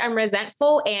angry, I'm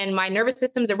resentful, and my nervous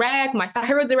system's a wreck, my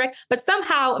thyroid's a wreck, but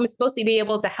somehow I'm supposed to be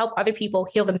able to help other people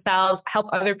heal themselves, help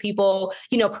other people,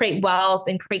 you know, create wealth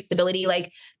and create stability.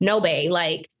 Like, no, bae,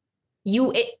 like,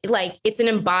 it's an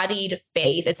embodied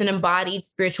faith. It's an embodied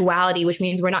spirituality, which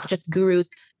means we're not just gurus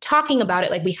talking about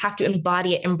it. Like we have to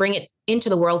embody it and bring it into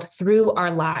the world through our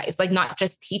lives, like not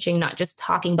just teaching, not just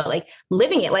talking, but like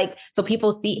living it. Like, so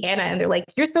people see Anna and they're like,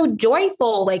 you're so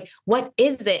joyful. Like, what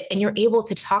is it? And you're able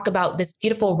to talk about this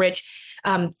beautiful, rich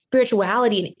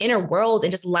spirituality and inner world and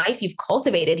just life you've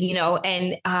cultivated, you know?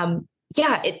 And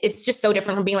yeah, it's just so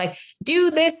different from being like,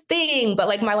 do this thing, but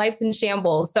like my life's in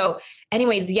shambles. So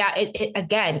anyways, yeah,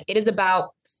 again, it is about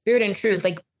spirit and truth.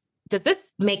 Like, does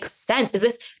this make sense? Is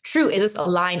this true? Is this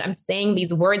aligned? I'm saying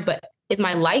these words, but is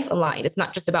my life aligned? It's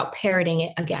not just about parroting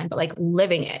it again, but like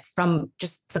living it from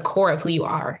just the core of who you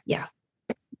are. Yeah.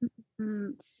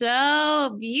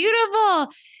 So beautiful.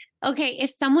 Okay.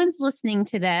 If someone's listening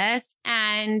to this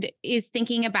and is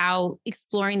thinking about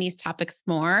exploring these topics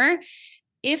more,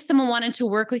 if someone wanted to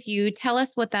work with you, tell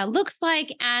us what that looks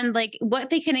like and like what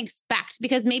they can expect,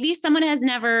 because maybe someone has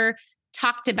never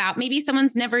talked about, maybe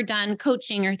someone's never done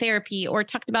coaching or therapy or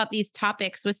talked about these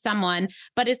topics with someone,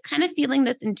 but is kind of feeling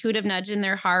this intuitive nudge in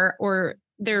their heart or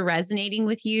they're resonating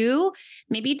with you.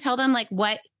 Maybe tell them like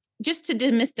what, just to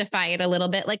demystify it a little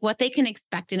bit, like what they can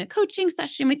expect in a coaching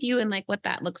session with you and like what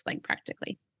that looks like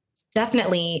practically.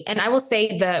 Definitely. And I will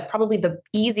say probably the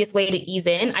easiest way to ease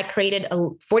in, I created a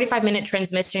 45-minute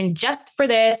transmission just for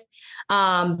this.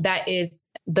 That is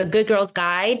the Good Girl's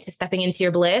Guide to Stepping into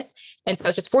Your Bliss. And so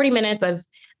it's just 40 minutes of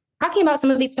talking about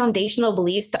some of these foundational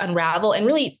beliefs to unravel and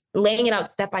really laying it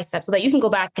out step by step so that you can go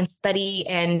back and study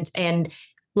and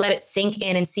let it sink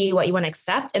in and see what you want to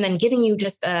accept. And then giving you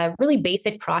just a really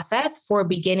basic process for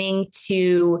beginning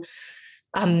to,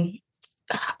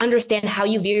 understand how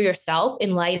you view yourself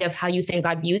in light of how you think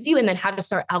God views you, and then how to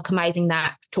start alchemizing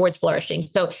that towards flourishing.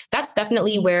 So that's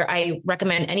definitely where I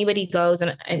recommend anybody goes.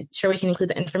 And I'm sure we can include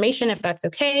the information if that's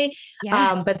okay.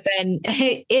 Yeah. But then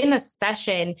in a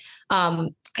session,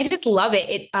 I just love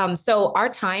it. So our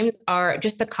times are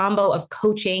just a combo of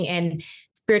coaching and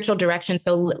spiritual direction.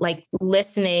 So like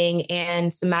listening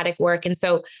and somatic work. And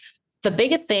so the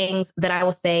biggest things that I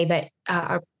will say that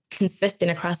are consistent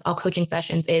across all coaching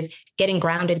sessions is getting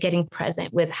grounded, getting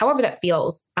present with however that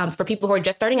feels for people who are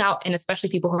just starting out, and especially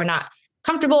people who are not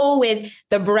comfortable with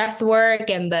the breath work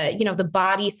and the, you know, the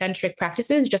body centric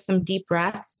practices, just some deep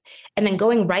breaths, and then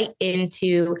going right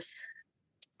into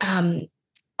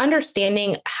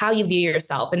understanding how you view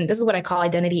yourself. And this is what I call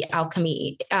identity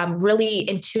alchemy, really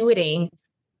intuiting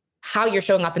how you're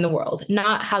showing up in the world,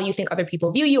 not how you think other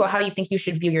people view you or how you think you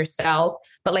should view yourself,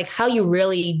 but like how you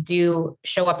really do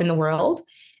show up in the world.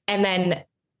 And then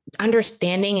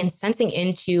understanding and sensing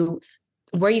into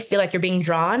where you feel like you're being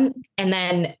drawn, and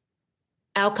then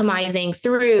alchemizing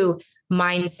through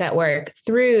mindset work,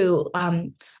 through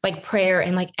like prayer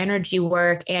and like energy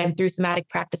work, and through somatic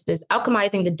practices,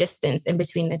 alchemizing the distance in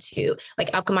between the two,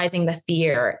 like alchemizing the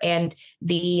fear and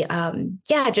the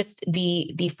just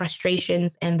the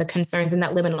frustrations and the concerns in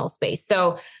that liminal space.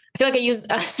 So I feel like I use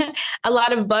a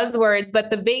lot of buzzwords, but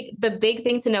the big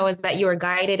thing to know is that you are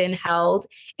guided and held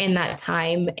in that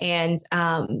time. And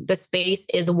the space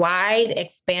is wide,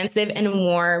 expansive, and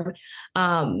warm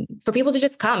for people to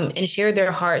just come and share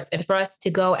their hearts, and for us to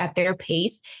go at their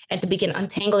pace and to begin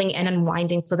untangling and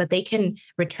unwinding so that they can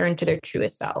return to their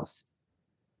truest selves.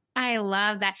 I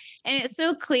love that. And it's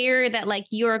so clear that like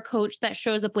you're a coach that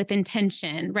shows up with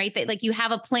intention, right? That like you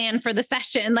have a plan for the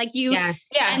session, like you, and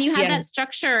you have that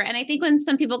structure. And I think when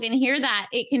some people can hear that,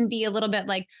 it can be a little bit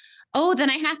like, oh, then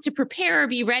I have to prepare or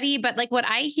be ready. But like what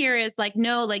I hear is like,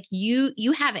 no, like you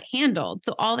have it handled.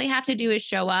 So all they have to do is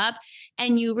show up,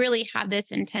 and you really have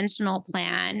this intentional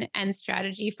plan and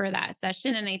strategy for that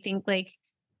session. And I think like,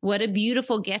 what a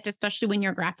beautiful gift, especially when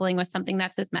you're grappling with something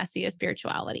that's as messy as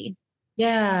spirituality.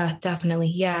 Yeah, definitely.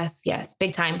 Yes. Yes.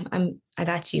 Big time. I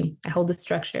got you. I hold the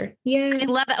structure. Yeah. I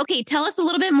love that. Okay. Tell us a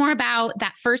little bit more about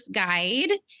that first guide.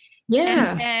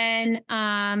 Yeah. And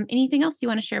then anything else you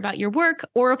want to share about your work,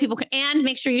 or people can, and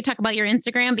make sure you talk about your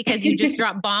Instagram, because you just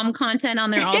drop bomb content on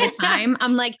there all the time.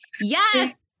 I'm like,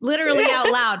 yes, literally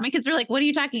out loud. My kids are like, what are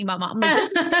you talking about, Mom?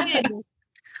 I'm like,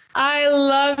 I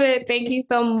love it. Thank you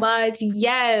so much.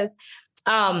 Yes.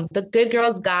 The Good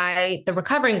Girls Guide, the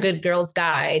Recovering Good Girls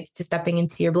Guide to Stepping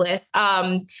into Your Bliss.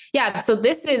 Yeah. So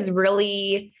this is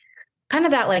really kind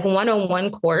of that like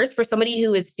 101 course for somebody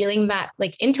who is feeling that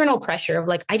like internal pressure of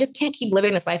like, I just can't keep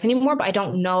living this life anymore, but I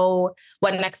don't know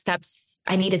what next steps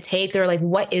I need to take, or like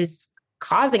what is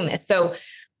causing this. So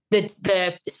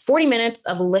the 40 minutes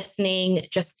of listening,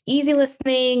 just easy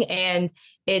listening. And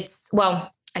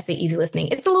I say easy listening.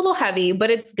 It's a little heavy, but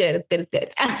it's good. It's good. It's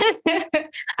good.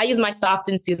 I use my soft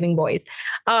and soothing voice.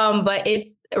 But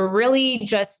it's really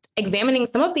just examining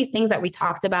some of these things that we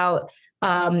talked about,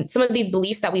 some of these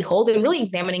beliefs that we hold, and really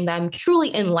examining them truly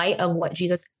in light of what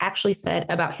Jesus actually said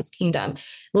about his kingdom,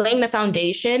 laying the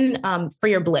foundation for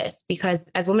your bliss. Because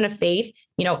as women of faith,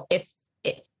 you know, if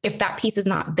that piece is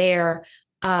not there,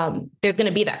 there's going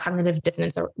to be that cognitive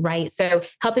dissonance, right? So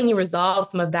helping you resolve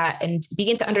some of that and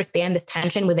begin to understand this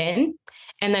tension within.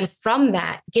 And then from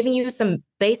that, giving you some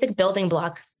basic building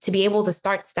blocks to be able to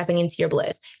start stepping into your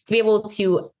bliss, to be able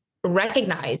to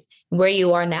recognize where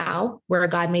you are now, where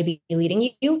God may be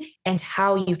leading you, and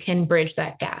how you can bridge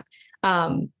that gap.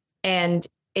 And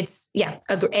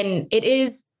it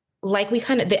is like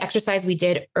the exercise we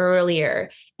did earlier,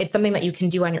 it's something that you can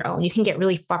do on your own. You can get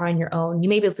really far on your own. You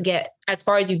may be able to get as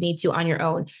far as you need to on your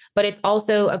own, but it's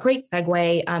also a great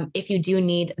segue if you do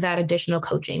need that additional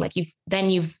coaching. Like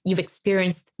you've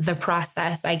experienced the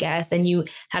process, I guess, and you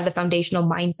have the foundational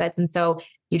mindsets. And so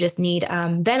you just need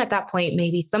then at that point,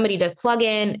 maybe somebody to plug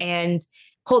in and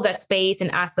hold that space and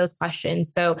ask those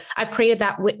questions. So I've created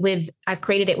that I've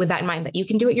created it with that in mind, that you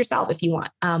can do it yourself if you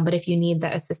want. But if you need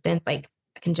the assistance, like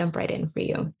I can jump right in for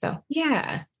you. So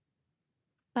yeah.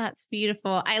 That's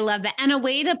beautiful. I love that. And a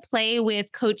way to play with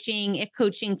coaching, if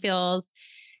coaching feels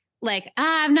like,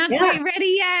 I'm not quite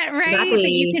ready yet, right?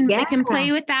 Exactly. But they can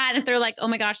play with that. If they're like, oh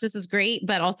my gosh, this is great,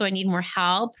 but also I need more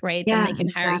help, right? Then they can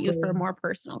hire you for more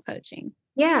personal coaching.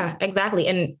 Yeah, exactly.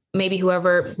 And maybe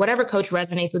whatever coach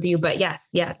resonates with you. But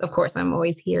yes, of course, I'm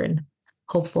always here and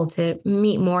hopeful to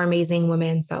meet more amazing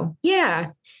women. So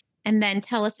yeah. And then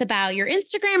tell us about your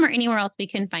Instagram or anywhere else we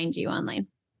can find you online.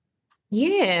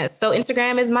 Yeah. So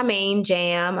Instagram is my main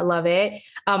jam. I love it.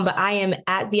 But I am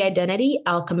at The Identity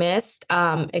Alchemist,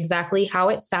 exactly how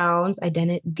it sounds,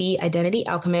 The Identity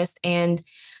Alchemist. And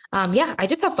I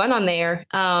just have fun on there.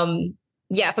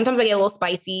 Sometimes I get a little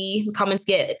spicy. Comments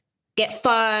get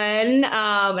fun. And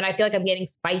I feel like I'm getting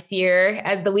spicier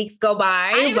as the weeks go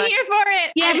by. Here for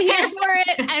it. Yeah.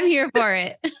 I'm here for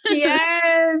it.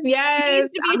 Yes.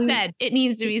 It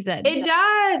needs to be said. It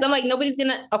does. I'm like, nobody's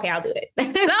okay, I'll do it.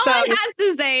 Someone has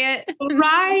to say it.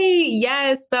 Right.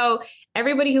 Yes. So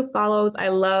everybody who follows, I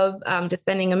love just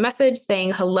sending a message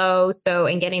saying hello.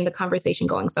 And getting the conversation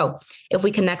going. So if we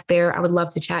connect there, I would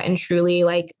love to chat and truly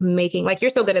like making, like,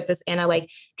 you're so good at this, Anna, like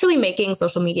truly making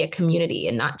social media community,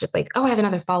 and not just like, oh, I have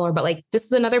another follower, but like, this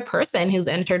is another person who's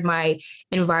entered my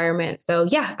environment. So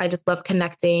yeah, I just love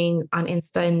connecting on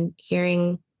Insta and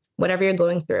hearing whatever you're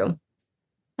going through.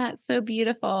 That's so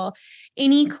beautiful.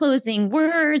 Any closing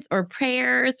words or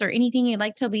prayers or anything you'd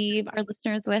like to leave our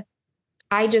listeners with?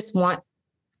 I just want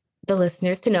the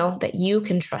listeners to know that you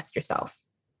can trust yourself.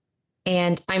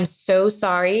 And I'm so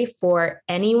sorry for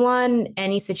anyone,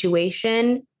 any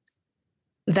situation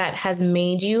that has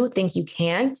made you think you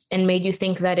can't and made you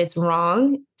think that it's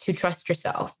wrong to trust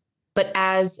yourself. But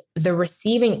as the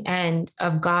receiving end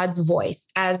of God's voice,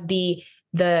 as the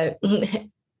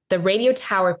radio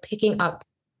tower picking up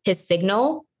his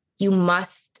signal, you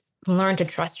must learn to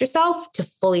trust yourself to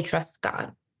fully trust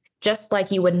God. Just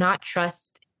like you wouldn't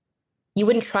trust,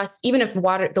 even if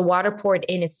the water poured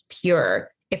in is pure,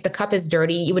 if the cup is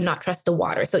dirty, you would not trust the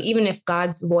water. So even if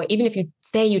even if you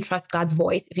say you trust God's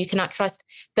voice, if you cannot trust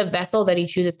the vessel that he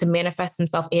chooses to manifest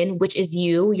himself in, which is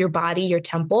you, your body, your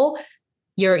temple,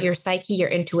 your psyche, your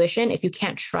intuition, if you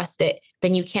can't trust it,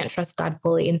 then you can't trust God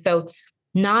fully. And so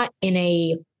not in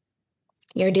a,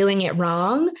 you're doing it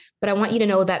wrong, but I want you to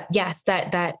know that, yes,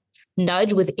 that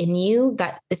nudge within you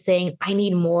that is saying, I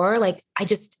need more. Like, I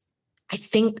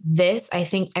think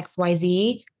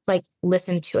XYZ, like,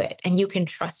 listen to it and you can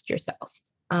trust yourself.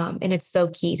 And it's so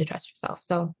key to trust yourself.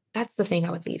 So that's the thing I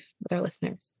would leave with our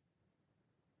listeners.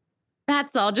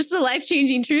 That's all just a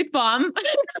life-changing truth bomb.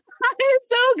 That is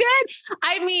so good.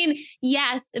 I mean,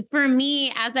 yes, for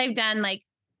me, as I've done like,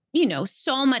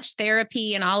 so much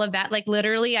therapy and all of that, like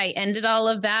literally I ended all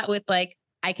of that with like,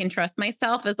 I can trust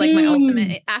myself as like my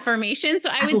ultimate affirmation. So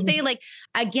I would say like,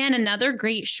 again, another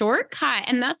great shortcut.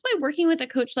 And that's why working with a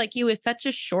coach like you is such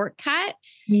a shortcut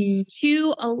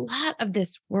to a lot of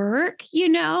this work,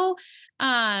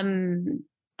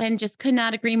 and just could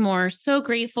not agree more. So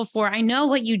grateful for, I know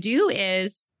what you do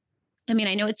is, I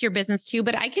know it's your business too,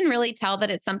 but I can really tell that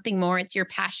it's something more. It's your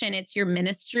passion. It's your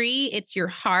ministry. It's your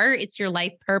heart. It's your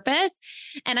life purpose.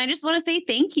 And I just want to say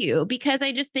thank you, because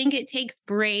I just think it takes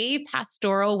brave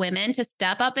pastoral women to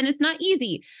step up. And it's not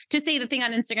easy to say the thing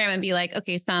on Instagram and be like,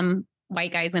 okay, some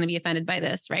white guy is going to be offended by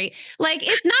this, right? Like,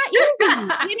 it's not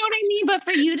easy, you know what I mean? But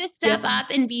for you to step up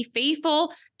and be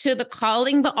faithful to the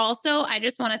calling, but also I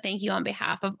just want to thank you on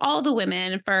behalf of all the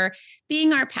women for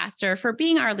being our pastor, for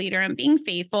being our leader, and being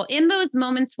faithful in those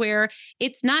moments where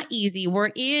it's not easy, where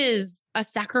it is a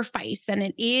sacrifice and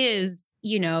it is,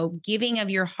 giving of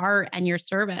your heart and your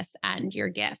service and your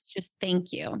gifts. Just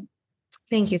thank you.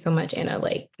 Thank you so much, Anna.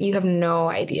 Like, you have no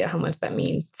idea how much that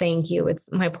means. Thank you. It's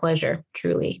my pleasure,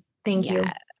 truly. Thank you.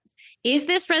 If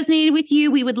this resonated with you,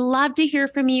 we would love to hear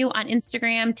from you on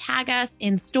Instagram. Tag us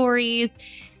in stories.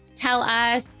 Tell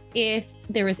us if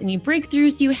there was any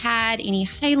breakthroughs you had, any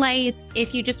highlights.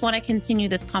 If you just want to continue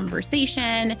this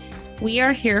conversation, we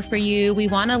are here for you. We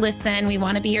want to listen. We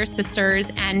want to be your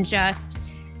sisters and just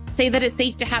say that it's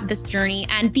safe to have this journey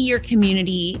and be your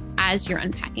community as you're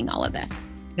unpacking all of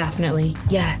this. Definitely.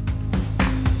 Yes.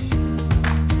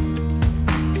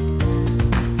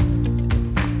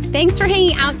 Thanks for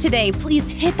hanging out today. Please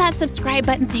hit that subscribe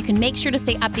button so you can make sure to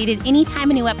stay updated anytime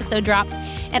a new episode drops.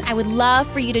 And I would love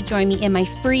for you to join me in my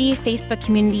free Facebook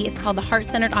community. It's called The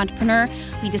Heart-Centered Entrepreneur.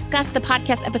 We discuss the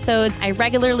podcast episodes. I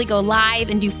regularly go live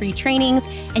and do free trainings.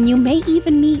 And you may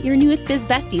even meet your newest biz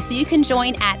bestie. So you can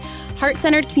join at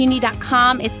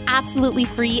heartcenteredcommunity.com. It's absolutely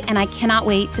free, and I cannot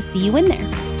wait to see you in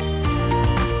there.